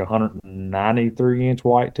he killed like a 193-inch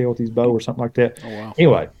whitetail with his bow or something like that. Oh wow!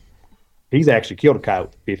 Anyway, he's actually killed a coyote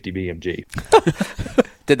with 50 BMG.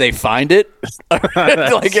 Did they find it?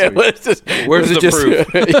 Like it was just, where's the proof?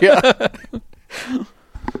 Yeah.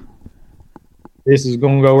 This is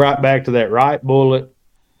going to go right back to that right bullet,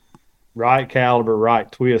 right caliber,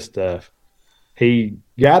 right twist stuff. He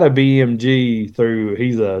got a BMG through.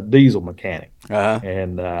 He's a diesel mechanic,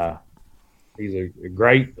 and he's a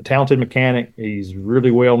great, talented mechanic. He's really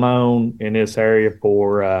well known in this area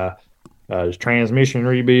for his transmission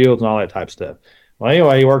rebuilds and all that type of stuff. Well,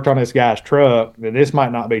 anyway, he worked on this guy's truck. And this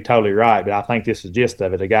might not be totally right, but I think this is the gist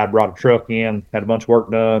of it. The guy brought a truck in, had a bunch of work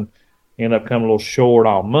done, ended up coming a little short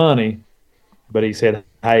on money, but he said,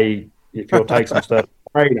 "Hey, if you'll take some stuff."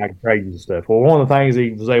 Trade, I can trade you stuff. Well, one of the things he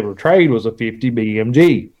was able to trade was a 50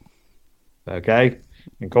 BMG. Okay,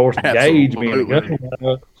 and of course, the Gage being a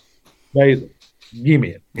gun, give me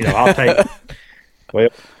it. I'll take it. Well,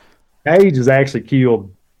 Gage has actually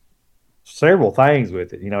killed several things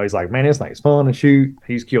with it. He's like, man, this thing's fun to shoot.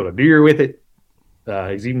 He's killed a deer with it.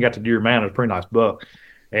 He's even got the deer mounted, a pretty nice buck,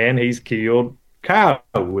 and he's killed coyote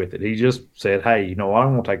with it. He just said, hey, I'm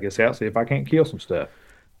going to take this out, see if I can't kill some stuff.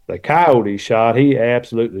 The coyote he shot, he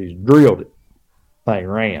absolutely drilled it. thing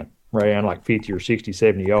ran like 50 or 60,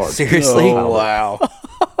 70 yards. Seriously? Oh, wow.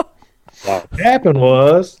 What happened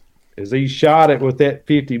is he shot it with that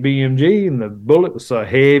 50 BMG, and the bullet was so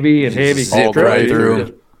heavy and heavy, Zipped right through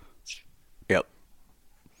him. Yep.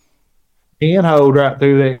 Pinholed right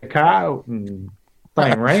through that coyote, and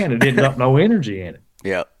thing ran. It didn't dump no energy in it.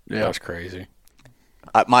 Yep. That's crazy.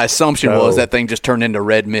 My assumption was that thing just turned into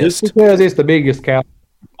red mist. Just because it's the biggest cow.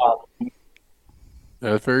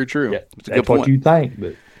 That's very true. Yeah, That's a that's good what point. you think,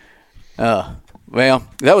 but Well,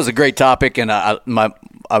 that was a great topic, and I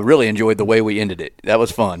really enjoyed the way we ended it. That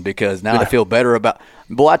was fun because now I feel better about.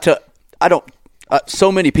 Boy,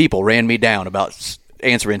 so many people ran me down about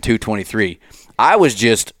answering 223. I was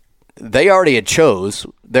just. They already had chose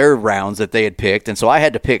their rounds that they had picked, and so I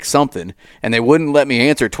had to pick something, and they wouldn't let me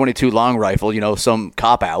answer 22 long rifle, some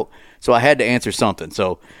cop out. So I had to answer something.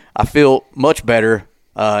 So I feel much better.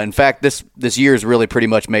 In fact, this year is really pretty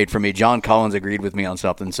much made for me. John Collins agreed with me on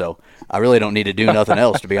something, so I really don't need to do nothing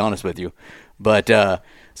else, to be honest with you. But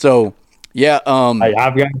so yeah, hey,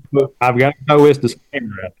 I've got to throw this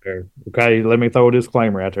disclaimer out there. Okay, let me throw a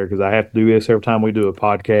disclaimer out there because I have to do this every time we do a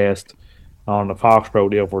podcast on the Fox Pro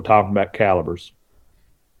deal. If we're talking about calibers,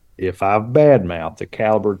 if I've badmouthed the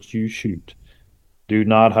calibers you shoot, do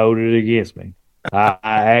not hold it against me. I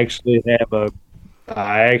actually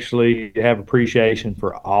have appreciation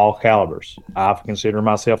for all calibers. I consider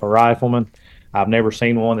myself a rifleman. I've never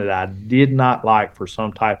seen one that I did not like for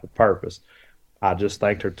some type of purpose. I just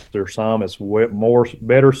think there's some that's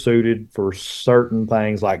better suited for certain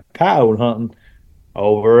things like coyote hunting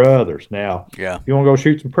over others. Now, yeah, if you want to go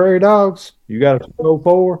shoot some prairie dogs, you got a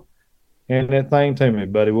 204, hand that thing to me,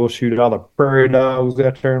 buddy. We'll shoot all the prairie dogs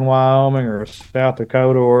out there in Wyoming or South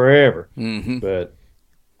Dakota or wherever. Mm-hmm. But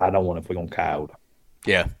I don't want to if we're going to coyote.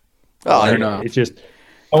 Yeah. Oh, It's just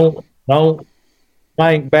don't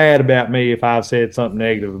think bad about me if I've said something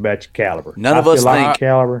negative about your caliber. None of us think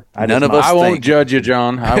caliber. I won't judge you,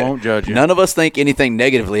 John. I won't judge you. None of us think anything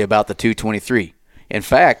negatively about the 223. In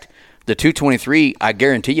fact, the 223, I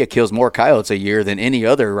guarantee you, kills more coyotes a year than any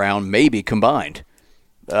other round, maybe combined.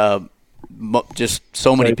 Just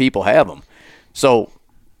so many people have them. So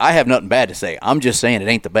I have nothing bad to say. I'm just saying it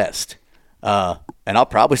ain't the best. And I'll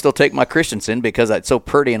probably still take my Christensen because it's so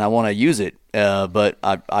pretty and I want to use it. But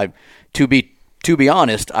to be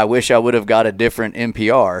honest, I wish I would have got a different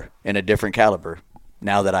MPR and a different caliber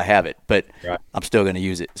now that I have it. But I'm still going to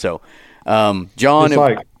use it. So, John,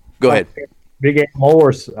 go ahead. Big Al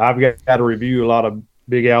Morris, I've got to review a lot of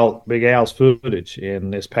Big Al's footage.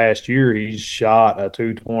 And this past year, he's shot a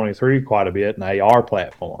 223 quite a bit, an AR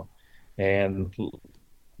platform. And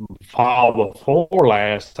fall before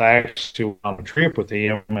last, I actually went on a trip with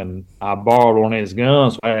him, and I borrowed one of his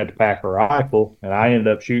guns, so I had to pack a rifle, and I ended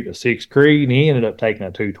up shooting a 6 Creed, and he ended up taking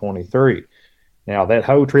a 223. Now, that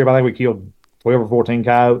whole trip, I think we killed 12 or 14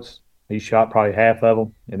 coyotes. He shot probably half of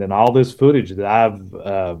them. And then all this footage that I've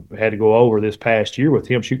had to go over this past year with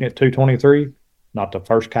him shooting at 223, not the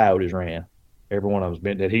first coyote he's ran. Every one of them's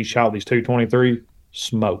been that he shot these 223,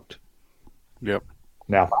 smoked. Yep.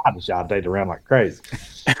 Now, if I just shot, they'd around like crazy.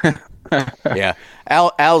 Yeah.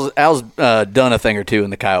 Al's done a thing or two in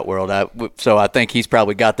the coyote world. So I think he's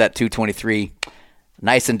probably got that 223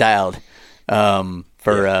 nice and dialed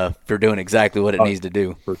for doing exactly what it needs to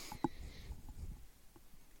do.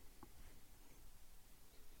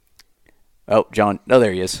 Oh, John. Oh,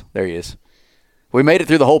 there he is. There he is. We made it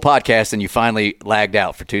through the whole podcast, and you finally lagged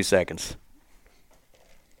out for 2 seconds.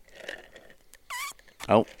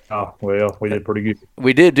 Oh, well, we did pretty good.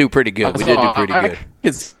 We did do pretty good. We did do pretty good. I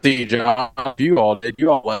could see, John. You all did.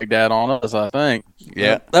 You all lagged that on us, I think.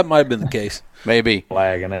 Yeah. That might have been the case. Maybe.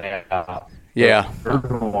 Lagging it out. Yeah.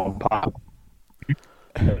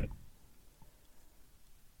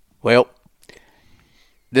 Well,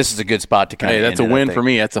 this is a good spot to kind of. Hey, that's a win for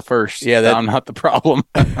me. That's a first. Yeah, I'm not the problem.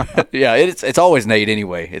 Yeah, it's always Nate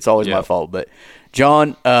anyway. It's always my fault. But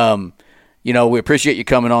John, we appreciate you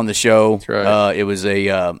coming on the show. That's right. It was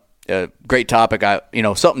a great topic.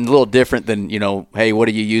 Something a little different than hey, what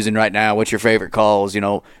are you using right now? What's your favorite calls?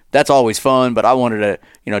 That's always fun. But I wanted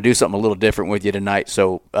to do something a little different with you tonight.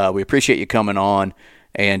 So we appreciate you coming on,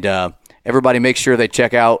 and everybody make sure they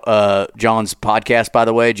check out John's podcast. By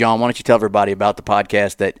the way, John, why don't you tell everybody about the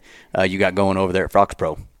podcast that you got going over there at Fox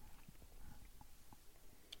Pro?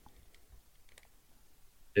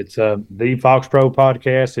 It's the Fox Pro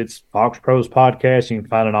podcast. It's Fox Pro's podcast. You can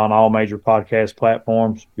find it on all major podcast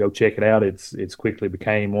platforms. Go check it out. It's quickly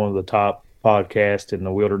became one of the top podcasts in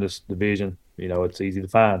the wilderness division. It's easy to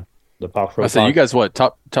find. The Fox Pro. I said, you guys, what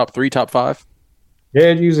top 3, top 5? Yeah,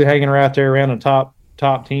 it's usually hanging right there around the top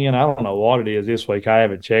top 10. I don't know what it is this week. I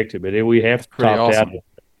haven't checked it, but we have Pretty topped awesome. out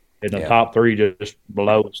in the top 3 just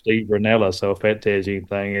below Steve Ranella. So if that tells you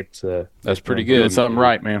anything, that's pretty Doing good. something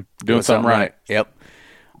right, man. Doing something right. Yep.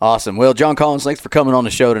 Awesome. Well, John Collins, thanks for coming on the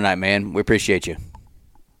show tonight, man. We appreciate you.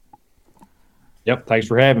 Yep. Thanks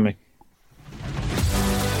for having me.